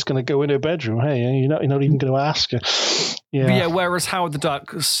 you're just going to go in her bedroom. Hey, you're not even going to ask her. Yeah. Whereas Howard the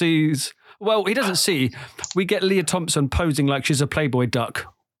Duck sees. Well, he doesn't see. We get Leah Thompson posing like she's a Playboy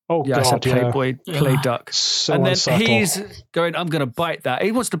duck. Oh, yeah, God, Playboy play duck. So and then unsubtle. he's going, I'm going to bite that.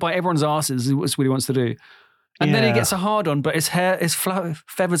 He wants to bite everyone's asses. Is what he wants to do. And then he gets a hard on, but his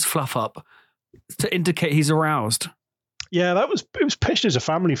feathers fluff up to indicate he's aroused. Yeah, it was pitched as a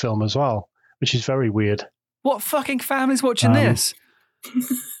family film as well, which is very weird. What fucking family's watching this?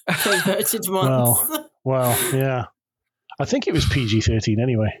 Perverted ones. Well, yeah. I think it was PG-13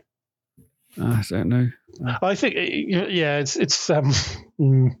 anyway. I don't know. I think, it's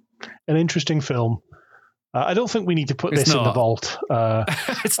an interesting film. I don't think we need to put this in the vault.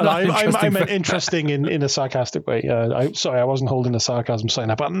 It's not I meant interesting in a sarcastic way. Sorry, I wasn't holding a sarcasm sign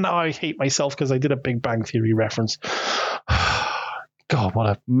up, but now I hate myself because I did a Big Bang Theory reference. God, what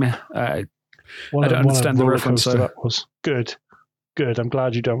a meh. I don't understand the reference. So. That was good. I'm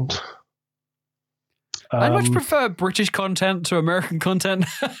glad you don't. I much prefer British content to American content.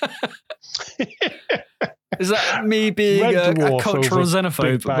 Is that me being a cultural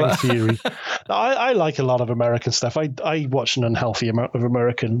xenophobe? Big Bang Theory. I like a lot of American stuff. I watch an unhealthy amount of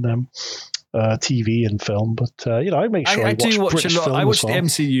American TV and film, but I make sure I do watch British a lot. I watch well. the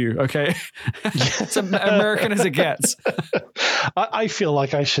MCU. Okay, it's American as it gets. I feel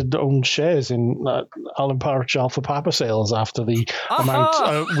like I should own shares in Alan Partridge Alpha Papa sales after the amount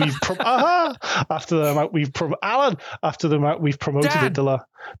after the amount we've promoted Dan. it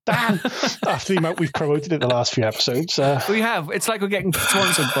after the amount we've promoted it the last few episodes. We have. It's like we're getting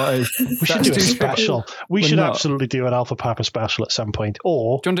sponsored by. We should do a special. We should absolutely do an Alpha Papa special at some point.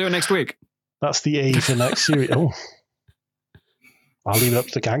 Or do you want to do it next week? That's the A for next series. Oh, I'll leave it up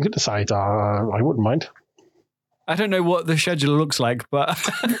to the gang to decide. I wouldn't mind. I don't know what the schedule looks like, but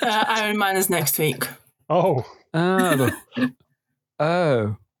Iron Man is next week. Oh.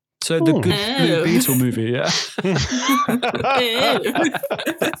 So the good Blue Beetle movie, yeah.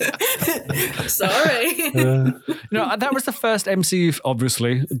 Sorry. No, that was the first MCU,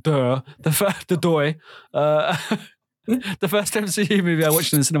 obviously. The first MCU movie I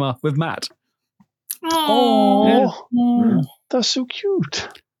watched in the cinema with Matt. Oh, that's so cute.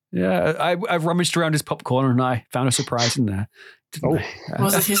 Yeah, I rummaged around his popcorn and I found a surprise in there.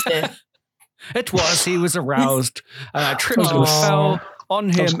 Was it his day? It was. He was aroused, and I tripped and fell on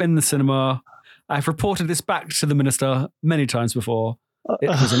him in the cinema. I've reported this back to the minister many times before. It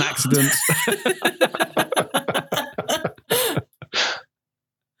was an accident.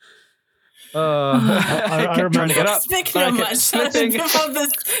 I remember trying to get up. Speaking of my slipping. before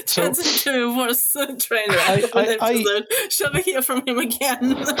this turns into a worse trainer, shall we hear from him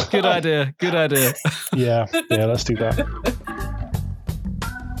again? Good idea. Yeah, let's do that.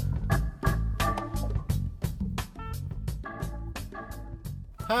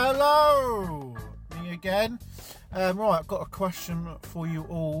 Hello, me again. Right, I've got a question for you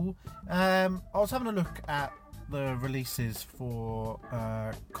all. I was having a look at the releases for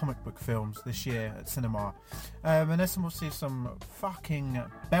comic book films this year at cinema, and there's some fucking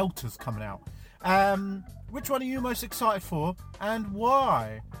belters coming out. Which one are you most excited for, and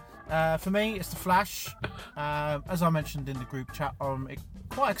why? For me, it's The Flash. As I mentioned in the group chat, I'm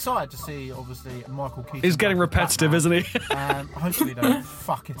quite excited to see, obviously, Michael Keaton. He's getting repetitive, isn't he? Hopefully they don't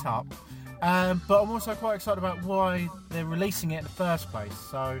fuck it up. But I'm also quite excited about why they're releasing it in the first place.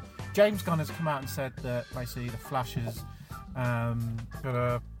 So James Gunn has come out and said that basically The Flash is going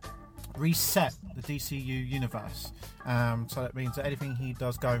to reset the DCU universe. So that means that anything he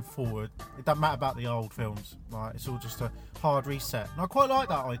does going forward, it doesn't matter about the old films, right? It's all just a hard reset. And I quite like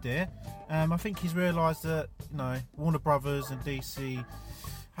that idea. I think he's realised that, Warner Brothers and DC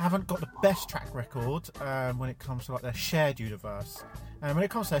haven't got the best track record when it comes to like their shared universe. And when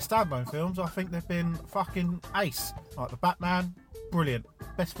it comes to their standalone films, I think they've been fucking ace. Like The Batman, brilliant.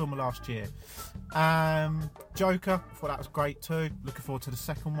 Best film of last year. Joker, I thought that was great too. Looking forward to the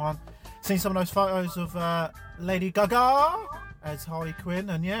second one. Seen some of those photos of Lady Gaga. as Harley Quinn,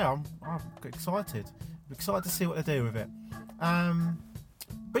 and yeah, I'm excited. I'm excited to see what they do with it.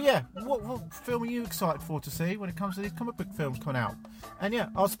 But yeah, what film are you excited for to see when it comes to these comic book films coming out? And yeah,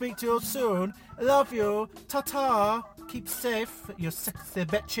 I'll speak to you soon. Love you. Ta-ta. Keep safe, you sexy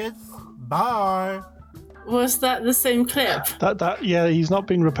bitches. Bye. Was that the same clip? Yeah, he's not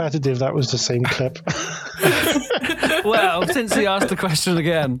being repetitive. That was the same clip. Well, since he asked the question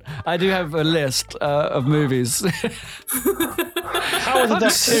again, I do have a list of movies. How the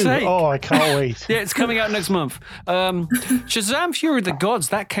Duck 2? Oh, I can't wait. Yeah, it's coming out next month. Shazam! Fury of the Gods,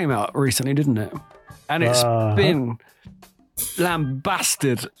 that came out recently, didn't it? And it's been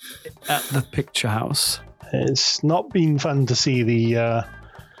lambasted at the Picture House. It's not been fun to see the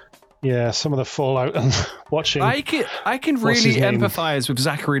some of the fallout and watching. I can really empathise with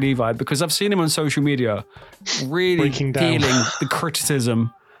Zachary Levi because I've seen him on social media really feeling the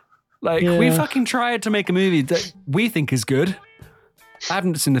criticism. Like, we fucking tried to make a movie that we think is good. I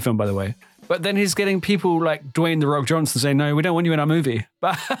haven't seen the film, by the way. But then he's getting people like Dwayne "The Rock" Johnson saying, "No, we don't want you in our movie."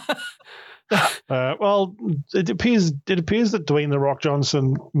 Well, it appears that Dwayne "The Rock"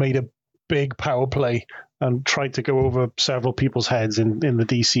 Johnson made a big power play and tried to go over several people's heads in the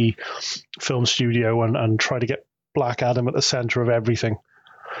DC film studio and try to get Black Adam at the center of everything.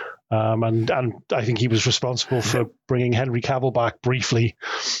 And I think he was responsible for bringing Henry Cavill back briefly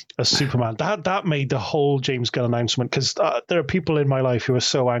as Superman. That made the whole James Gunn announcement, because there are people in my life who are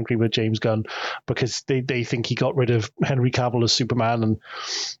so angry with James Gunn because they think he got rid of Henry Cavill as Superman, and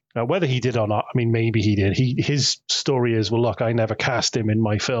whether he did or not, I mean, maybe he did. His story is, well, look, I never cast him in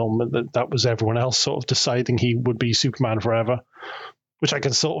my film. That was everyone else sort of deciding he would be Superman forever, which I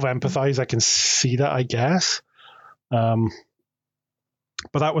can sort of empathize. I can see that, I guess. But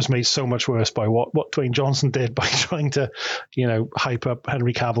that was made so much worse by what Dwayne Johnson did by trying to, hype up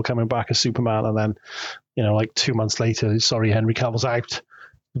Henry Cavill coming back as Superman. And then, like 2 months later, sorry, Henry Cavill's out.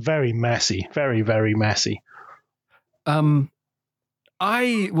 Very messy. Very, very messy.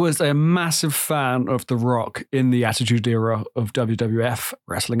 I was a massive fan of The Rock in the Attitude Era of WWF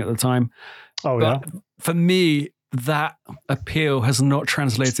wrestling at the time. Oh, but for me, that appeal has not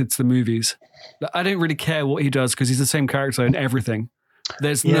translated to the movies. I don't really care what he does because he's the same character in everything.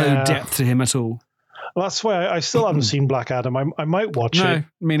 There's no depth to him at all. Well, that's why I still haven't seen Black Adam. I might watch it. No,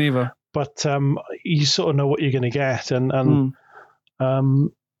 me neither. But you sort of know what you're going to get. And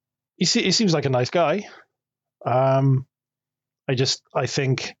he seems like a nice guy. I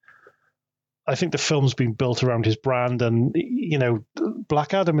think the film's been built around his brand, and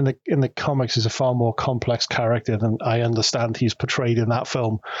Black Adam in the comics is a far more complex character than I understand he's portrayed in that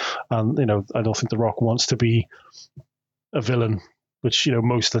film. And I don't think The Rock wants to be a villain, which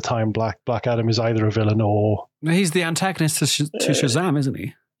most of the time Black Adam is either a villain or he's the antagonist to Shazam, isn't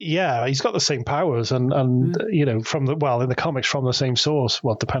he? Yeah, he's got the same powers, and in the comics from the same source.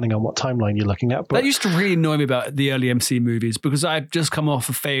 Well, depending on what timeline you're looking at. But that used to really annoy me about the early MC movies because I've just come off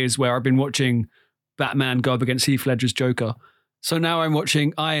a phase where I've been watching Batman go up against Heath Ledger's Joker. So now I'm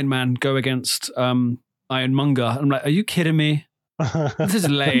watching Iron Man go against Ironmonger. I'm like, are you kidding me? This is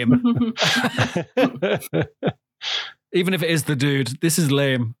lame. Even if it is the dude, this is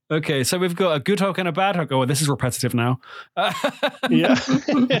lame. Okay, so we've got a good Hulk and a bad Hulk. Oh, this is repetitive now. Yeah.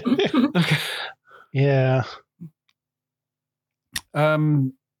 Okay. Yeah.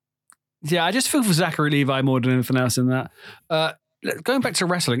 Yeah, I just feel for Zachary Levi more than anything else in that. Going back to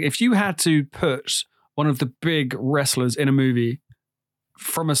wrestling, if you had to put one of the big wrestlers in a movie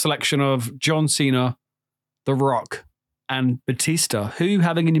from a selection of John Cena, The Rock, and Batista, who are you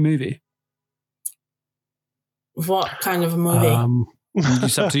having in your movie? What kind of a movie?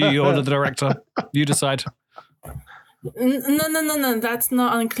 It's up to you. You're the director. You decide. No. That's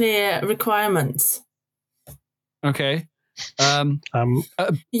not unclear requirements. Okay.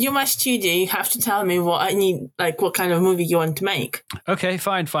 You're my studio. You have to tell me what I need, like what kind of movie you want to make. Okay,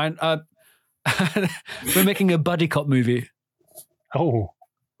 fine. We're making a buddy cop movie. Oh.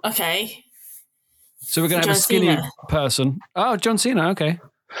 Okay. So we're going to have a skinny person. Oh, John Cena. Okay.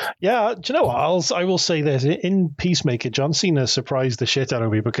 Yeah, do you know what? I will say this. In Peacemaker, John Cena surprised the shit out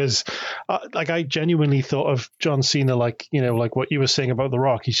of me because I genuinely thought of John Cena like what you were saying about The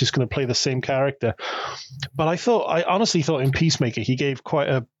Rock. He's just going to play the same character. But I honestly thought in Peacemaker he gave quite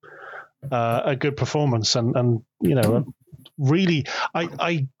a good performance and really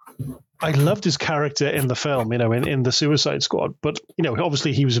I loved his character in the film, in the Suicide Squad. But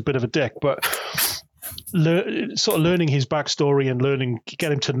obviously he was a bit of a dick, but sort of learning his backstory and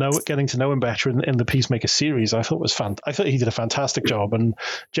getting to know him better in the Peacemaker series, I thought was fun. I thought he did a fantastic job, and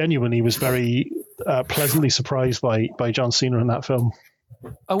genuinely was very pleasantly surprised by John Cena in that film.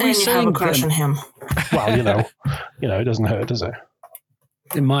 Are we and you have a crush on him. Well, it doesn't hurt, does it?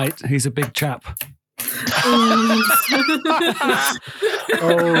 It might. He's a big chap.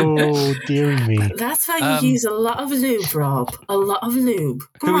 Oh, dearie me. That's why you use a lot of lube, Rob. A lot of lube.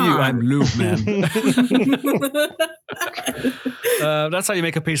 Who are you? I'm Lube Man. That's how you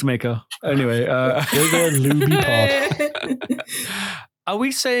make a peacemaker. Anyway. Lubey pod. Are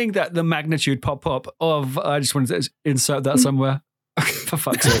we saying that the magnitude pop of... I just wanted to insert that somewhere. For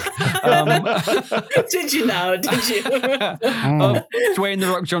fuck's sake. Did you now? Did you? Dwayne "The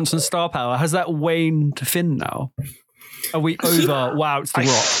Rock" Johnson's star power, has that waned thin now? Are we over? Wow, it's The Rock.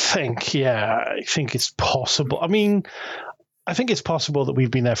 I think it's possible. I mean, I think it's possible that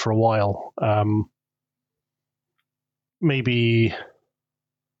we've been there for a while. Maybe...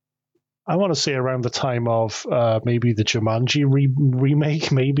 I want to say around the time of maybe the Jumanji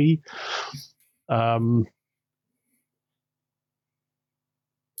remake, maybe.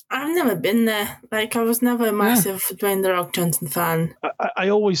 I've never been there. Like, I was never a massive Dwayne "The Rock" Johnson fan. I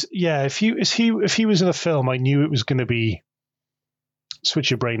always, if he was in a film, I knew it was going to be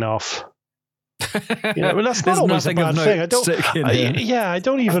switch your brain off. Well, that's not always a bad thing. I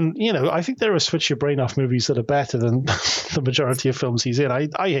don't even, I think there are switch your brain off movies that are better than the majority of films he's in.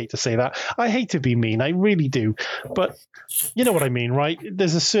 I hate to say that. I hate to be mean. I really do. But you know what I mean, right?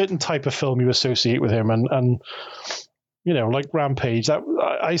 There's a certain type of film you associate with him, and like Rampage, that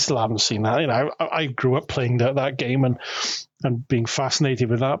I still haven't seen that. I grew up playing that game and being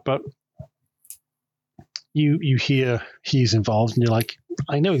fascinated with that, but you hear he's involved and you're like,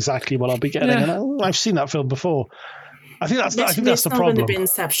 I know exactly what I'll be getting, and I've seen that film before. I think that's the problem. It's not going to be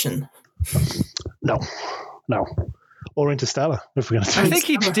Inception. No, or Interstellar. If we're going to, I think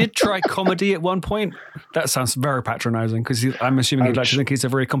he did try comedy at one point. That sounds very patronising because I'm assuming he'd like to think he's a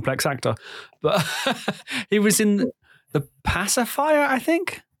very complex actor, but he was in The Pacifier, I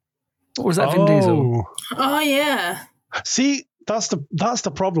think. What was that, Vin Diesel? Oh yeah. See, that's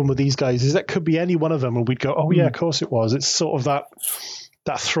the problem with these guys, is that could be any one of them, and we'd go, oh yeah, of course it was. It's sort of that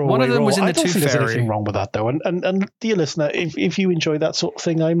throwaway. One of them role. was in I the don't Tooth think Fairy. there's anything wrong with that, though. And dear listener, if you enjoy that sort of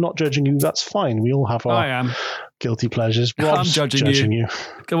thing, I'm not judging you. That's fine. We all have our guilty pleasures. Rob's I'm judging you.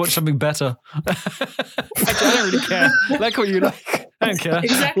 Go watch something better. I don't really care. Like what you like. I don't care.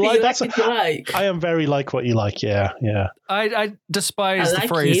 Exactly. Like what you like. I am very like what you like. Yeah. I despise the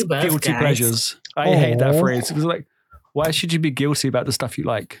phrase guilty pleasures. I hate that phrase. It's like, why should you be guilty about the stuff you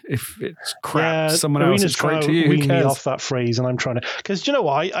like? If it's crap, someone else is great to you. Who cares? Me off that phrase, and I'm trying to, because you know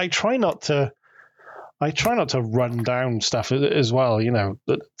what, I try not to run down stuff as well.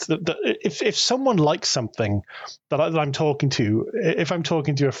 If someone likes something that I'm talking to, if I'm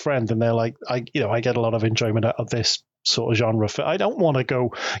talking to a friend and they're like, I get a lot of enjoyment out of this sort of genre. I don't want to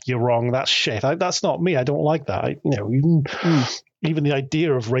go, you're wrong, that's shit. That's not me. I don't like that. Even the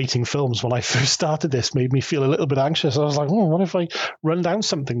idea of rating films when I first started this made me feel a little bit anxious. I was like, what if I run down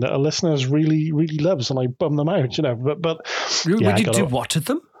something that a listener really, really loves and I bum them out? But would you do what to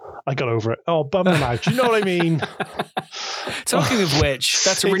them? I got over it. Oh, bum them out. You know what I mean? Talking of which,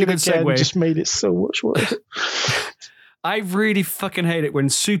 that's a really good segue. Just made it so much worse. I really fucking hate it when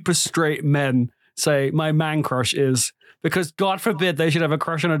super straight men say my man crush is, because God forbid they should have a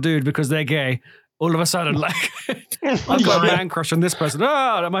crush on a dude because they're gay. All of a sudden, like, I've got a man crush on this person.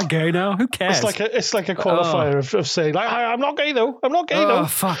 Oh, am I gay now? Who cares? It's like a qualifier of saying, like, I'm not gay though. I'm not gay though. Oh,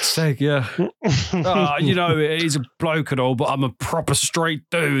 fuck's sake, yeah. He's a bloke and all, but I'm a proper straight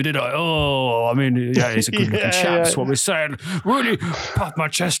dude, you know. Oh, I mean, yeah, he's a good looking chap. That's what we're saying. Really puff my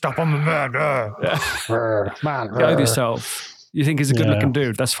chest up on the man. Man, go yourself. You think he's a good-looking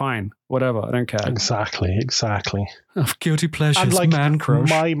dude? That's fine. Whatever. I don't care. Exactly. Oh, guilty pleasures, and like man crush.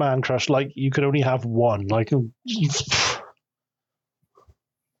 My man crush, like, you could only have one. Like,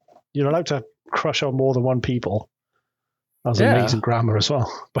 you're allowed to crush on more than one people. That's amazing grammar as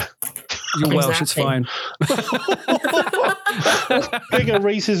well. You're Welsh, it's fine. Bigger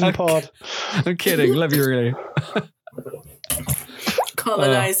racism pod. I'm kidding. Love you, really.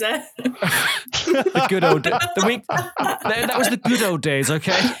 Colonizer. The good old days. That was the good old days,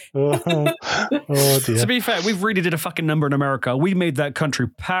 okay? Oh dear. To be fair, we really did a fucking number in America. We made that country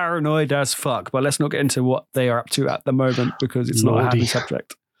paranoid as fuck, but let's not get into what they are up to at the moment because it's not a happy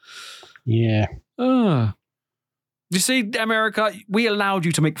subject. Yeah. You see, America, we allowed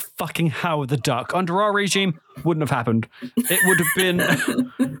you to make fucking Howard the Duck. Under our regime, wouldn't have happened. It would have been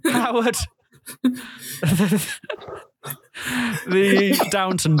Howard... the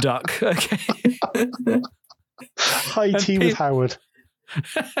Downton Duck, okay? High tea with Howard.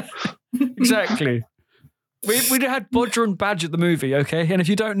 Exactly. We had Bodger and Badge at the movie, okay? And if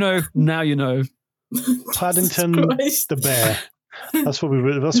you don't know, now you know. Paddington the bear. That's what we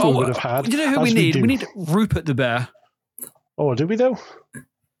would have had. You know who we need? We need Rupert the Bear. Oh, do we though?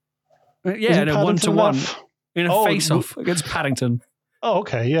 Yeah, in a 1-to-1 in a face-off against Paddington. Oh,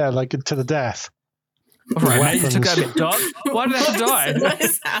 okay, yeah, like to the death. All right, mate, you took that a bit dark. Why do they have to die? What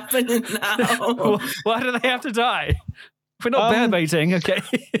is happening now? Why do they have to die? If we're not bear baiting, okay.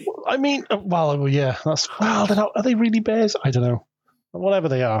 I mean, yeah, they're not, are they really bears? I don't know. Whatever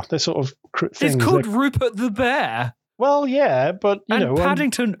they are, they're sort of things. It's called Rupert the Bear. Well, yeah, but you know,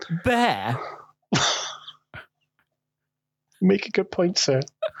 Paddington Bear. Make a good point, sir.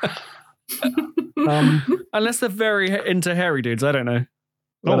 Unless they're very into hairy dudes, I don't know.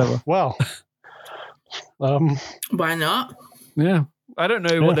 Whatever. Oh, well. Why not? Yeah. I don't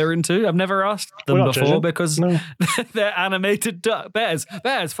know what they're into. I've never asked them before because they're animated bears.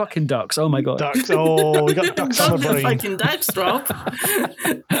 Bears, fucking ducks. Oh my God. Ducks. Oh, we got ducks on the brain. Fucking ducks, Rob.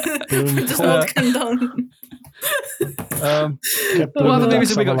 Just not condone. What other movies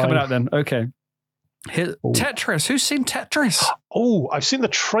have we got coming out then? Okay. Tetris. Who's seen Tetris? Oh, I've seen the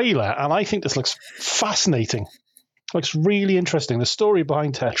trailer and I think this looks fascinating. Looks really interesting. The story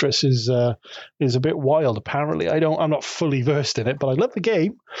behind Tetris is a bit wild. Apparently, I'm not fully versed in it, but I love the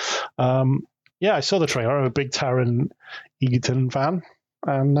game. Yeah, I saw the trailer. I'm a big Taron Egerton fan,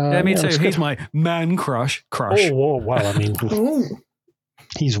 and yeah, me too. He's my man crush. Oh, well, I mean,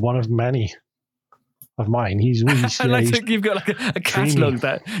 he's one of many of mine. He's I like to think you've got like a catalogue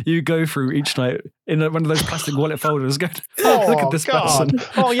that you go through each night in one of those plastic wallet folders. Go, look at this person.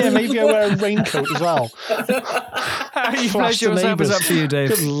 Oh yeah, maybe I wear a raincoat as well. How you pleasure yourself is up to you, Dave.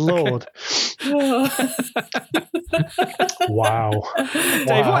 Good Lord. Wow.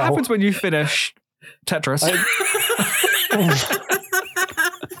 Dave, what happens when you finish Tetris?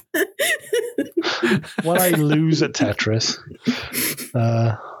 When I lose at Tetris,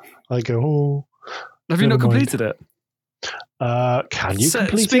 I go, oh. Have you not completed it? Can you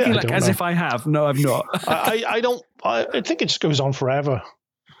complete speaking it? Like as if I have. No, I've not. I don't. I think it just goes on forever.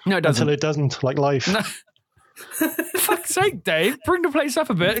 No, it doesn't. Until it doesn't, like life. No. For fuck's sake, Dave. Bring the place up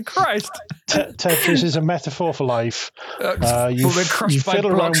a bit. Christ. Tetris is a metaphor for life. We're crushed by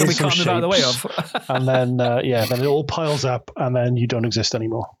blocks that we can't move out of the way of. And then, then it all piles up and then you don't exist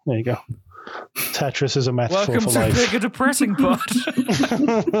anymore. There you go. Tetris is a metaphor for life. Welcome to Bigger Depressing Pod.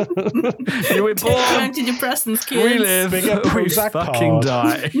 You were born. Antidepressants, kids. We live. Bigger we fucking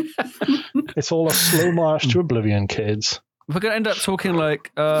die. It's all a slow march to oblivion, kids. We're going to end up talking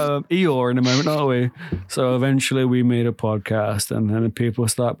like Eeyore in a moment, aren't we? So eventually we made a podcast and then people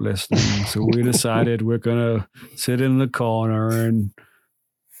stopped listening. So we decided we're going to sit in the corner and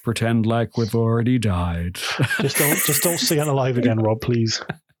pretend like we've already died. Just don't sing it alive again, Rob, please.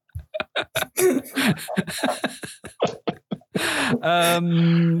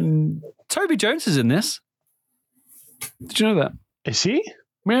 Toby Jones is in this. Did you know that? Is he?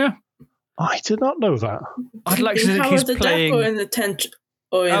 Yeah. I did not know that. I'd like to think he's playing. Or in the tent.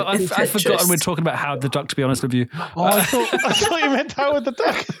 I've forgotten we're talking about Howard the Duck, to be honest with you. Oh, I thought you meant Howard the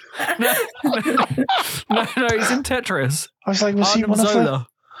Duck. No, he's in Tetris. I was like, was he one Zola. of them?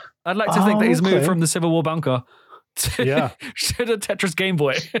 I'd like to think that he's moved from the Civil War bunker to the Tetris Game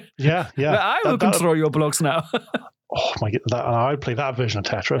Boy. Yeah. I will control your blocks now. Oh my God, I'd play that version of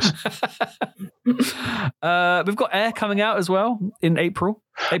Tetris. We've got Air coming out as well in April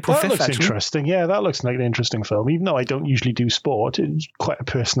 5th, that looks actually. Interesting. Yeah, that looks like an interesting film. Even though I don't usually do sport, it's quite a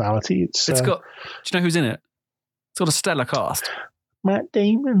personality. It's got. Do you know who's in it? It's got a stellar cast. Matt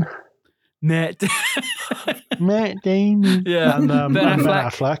Damon. Matt Damon. Yeah. And Ben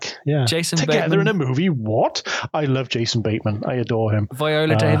Affleck. Yeah. Jason Together Bateman. in a movie. What? I love Jason Bateman. I adore him.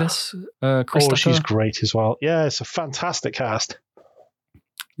 Viola Davis. Chris Tucker. She's great as well. Yeah, it's a fantastic cast.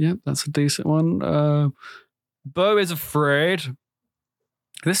 Yeah, that's a decent one. Beau is Afraid.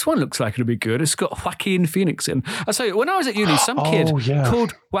 This one looks like it'll be good. It's got Joaquin Phoenix in. I tell you, when I was at uni, some kid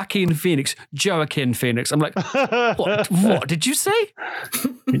called Joaquin Phoenix Joaquin Phoenix. I'm like, what did you say?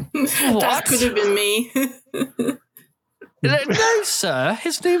 That could have been me. No, sir.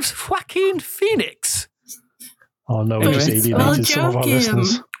 His name's Joaquin Phoenix. Oh, no, we just alienated some of our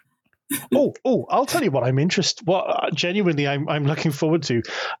listeners. Oh! I'll tell you what I'm interested. What genuinely I'm looking forward to.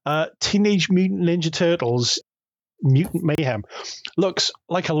 Teenage Mutant Ninja Turtles: Mutant Mayhem looks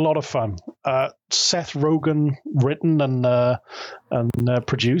like a lot of fun. Seth Rogen written and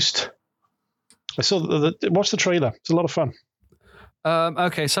produced. I saw watch the trailer. It's a lot of fun.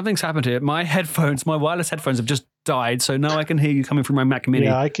 Okay, something's happened here. My wireless headphones have just died, so now I can hear you coming from my Mac Mini.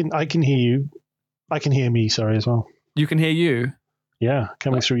 Yeah, I can hear you. I can hear me. Sorry, as well. You can hear you. Yeah,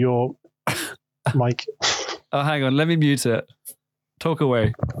 coming through your mic. Oh, hang on. Let me mute it. Talk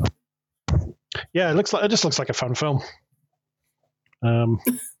away. Yeah, it just looks like a fun film. That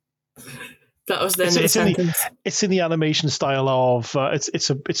was the end of the sentence. It's in the animation style of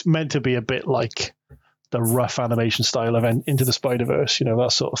it's meant to be a bit like the rough animation style of Into the Spider-Verse,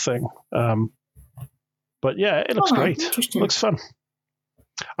 that sort of thing. But yeah, it looks great. It looks fun.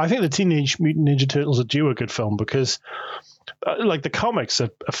 I think the Teenage Mutant Ninja Turtles are due a good film because, like, the comics are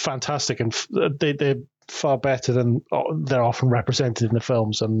fantastic and they're far better than they're often represented in the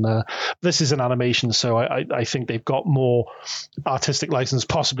films. And this is an animation, so I think they've got more artistic license,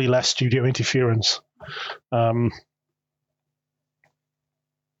 possibly less studio interference.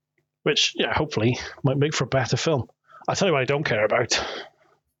 Which, hopefully might make for a better film. I'll tell you what I don't care about.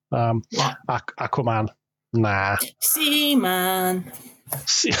 Aquaman. Nah. Seaman.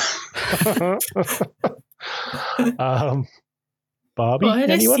 Barbie? It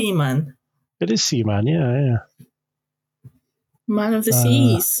is Seaman. It is Seaman, yeah. Man of the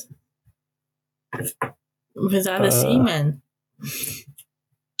seas. Without a seaman.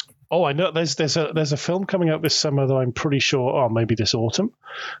 Oh, I know. There's a film coming out this summer that I'm pretty sure, or maybe this autumn,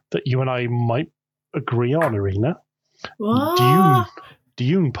 that you and I might agree on, Irina. What?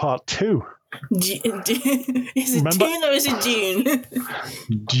 Dune Part 2. Is it Dune or is it Dune?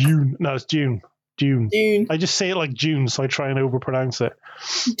 Dune. No, it's Dune. Dune. I just say it like June, so I try and overpronounce it.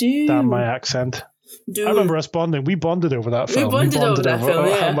 Dune. Damn my accent. Dune. I remember us bonding. We bonded over that film. We bonded over that film,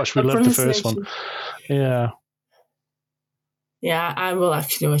 yeah. How much we loved the first one. Yeah. Yeah, I will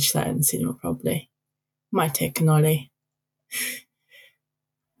actually watch that in the cinema probably. Might take an Ollie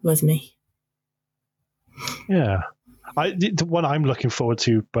with me. Yeah. The one I'm looking forward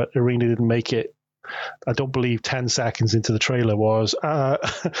to, but Irina didn't make it, I don't believe 10 seconds into the trailer, was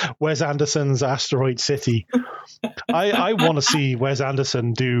Wes Anderson's Asteroid City. I want to see Wes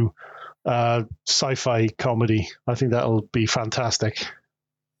Anderson do sci-fi comedy. I think that'll be fantastic.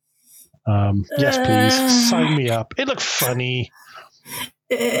 Yes, please. Sign me up. It looked funny.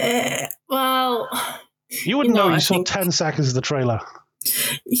 Well... You wouldn't know. You saw 10 seconds of the trailer.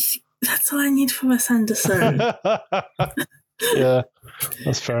 That's all I need from Wes Anderson. Yeah,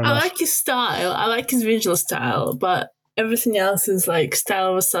 that's fair enough. I like his style. I like his visual style, but everything else is like style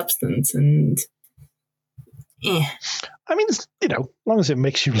over substance and... I mean, as long as it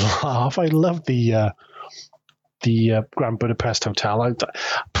makes you laugh. I love the Grand Budapest Hotel.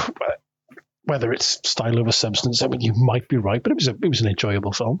 Whether it's style over substance, I mean, you might be right, but it was an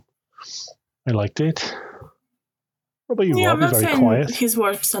enjoyable film. I liked it. What about you, Rob? I'm not Very saying quiet. his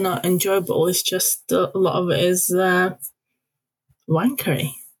works are not enjoyable. It's just a lot of it is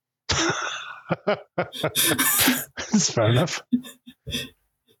wankery. That's fair enough.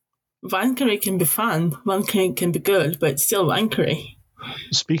 Wankery can be fun. Wankery can be good, but it's still wankery.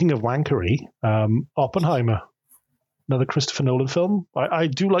 Speaking of wankery, Oppenheimer, another Christopher Nolan film. I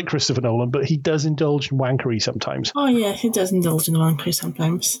do like Christopher Nolan, but he does indulge in wankery sometimes. Oh yeah, he does indulge in wankery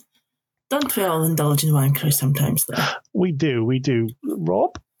sometimes. Don't we all indulge in wankery sometimes, though? We do.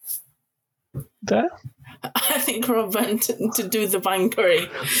 Rob? There? I think Rob went to do the wankery.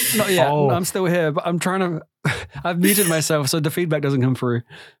 Not yet. Oh. I'm still here, but I'm trying to... I've muted myself so the feedback doesn't come through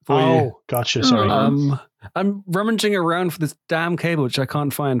for you. Oh, gotcha. Sorry. I'm rummaging around for this damn cable, which I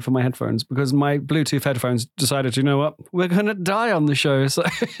can't find for my headphones because my Bluetooth headphones decided, you know what? We're going to die on the show. So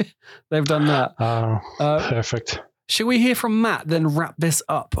they've done that. Perfect. Should we hear from Matt, then wrap this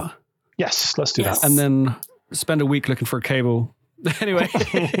up? Yes, let's do that. And then spend a week looking for a cable. Anyway,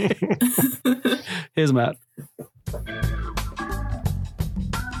 here's Matt.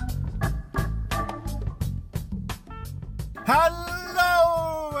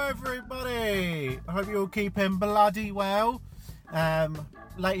 Hello, everybody. I hope you're all keeping bloody well.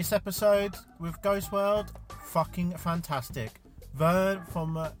 Latest episode with Ghost World, fucking fantastic. Vern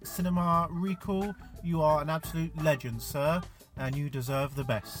from Cinema Recall, you are an absolute legend, sir, and you deserve the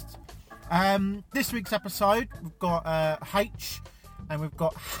best. This week's episode, we've got H, and we've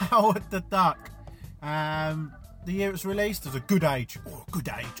got Howard the Duck. The year it was released was a good age. Oh, good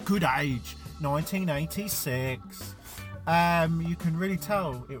age. 1986. You can really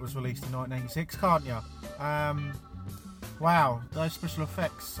tell it was released in 1986, can't you? Wow, those special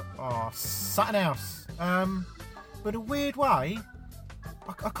effects are something else. But a weird way,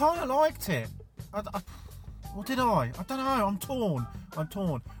 I kind of liked it. Or did I? I don't know. I'm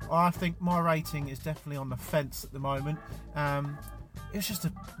torn. I think my rating is definitely on the fence at the moment. It was just,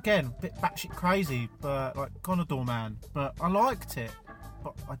 again, a bit batshit crazy, but like Conador Man. But I liked it,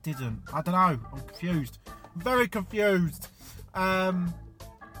 but I didn't. I don't know. I'm confused. Very confused.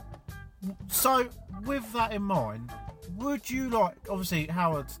 So, with that in mind, would you like... Obviously,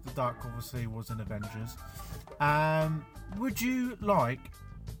 Howard the Duck obviously was in Avengers. Would you like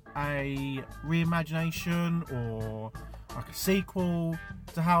a reimagination or like a sequel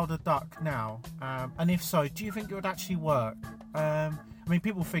to Howard the Duck now? And if so, do you think it would actually work? I mean,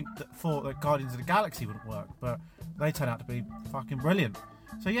 people thought that Guardians of the Galaxy wouldn't work, but they turned out to be fucking brilliant.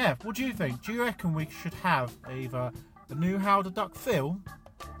 So yeah, what do you think? Do you reckon we should have either a new Howard the Duck film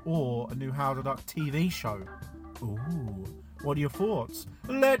or a new Howard the Duck TV show? Ooh, what are your thoughts?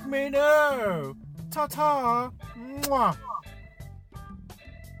 Let me know! Ta-ta! Mwah!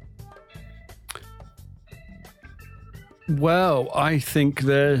 Well, I think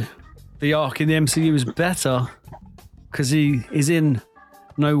the arc in the MCU is better because he is in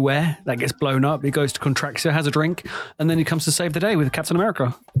nowhere, that gets blown up. He goes to Contraxia, has a drink, and then he comes to save the day with Captain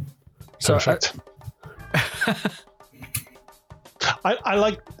America. So, perfect.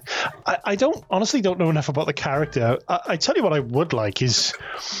 I honestly don't know enough about the character. I tell you what I would like is,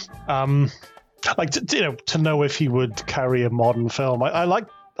 to know if he would carry a modern film. I like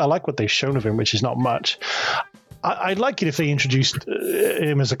what they've shown of him, which is not much. I'd like it if they introduced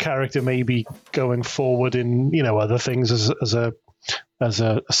him as a character, maybe going forward in other things as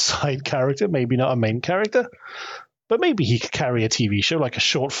a side character, maybe not a main character, but maybe he could carry a TV show, like a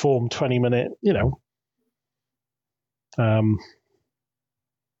short form 20-minute,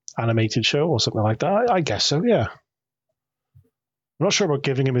 animated show or something like that. I guess so, yeah. I'm not sure about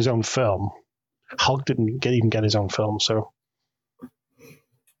giving him his own film. Hulk didn't even get his own film, so.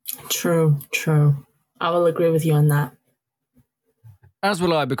 True. I will agree with you on that. As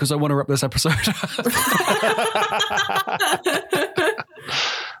will I, because I want to wrap this episode.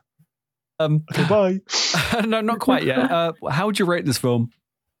 Goodbye. No, not quite yet. How would you rate this film?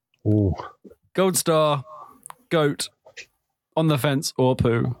 Ooh. Gold star, goat, on the fence, or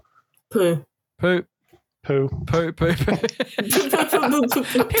poo? Poo. Poo. Poo. Poo, poo, poo.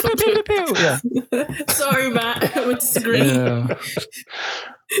 Yeah. Sorry, Matt. I would disagree. Yeah.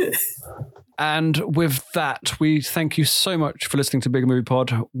 And with that, we thank you so much for listening to Big Movie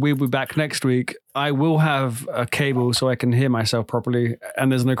Pod. We'll be back next week. I will have a cable so I can hear myself properly,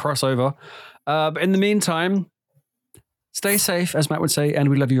 and there's no crossover. But in the meantime, stay safe, as Matt would say, and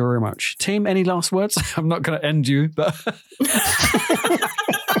we love you very much. Team, any last words? I'm not going to end you, but...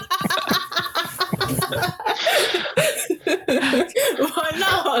 Why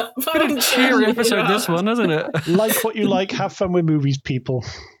not? Been a cheery episode, this one, isn't it? Like what you like, have fun with movies, people.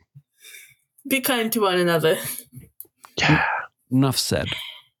 Be kind to one another. Yeah. Enough said.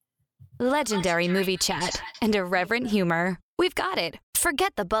 Legendary movie chat and irreverent humor. We've got it.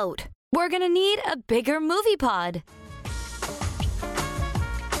 Forget the boat. We're gonna need a bigger movie pod.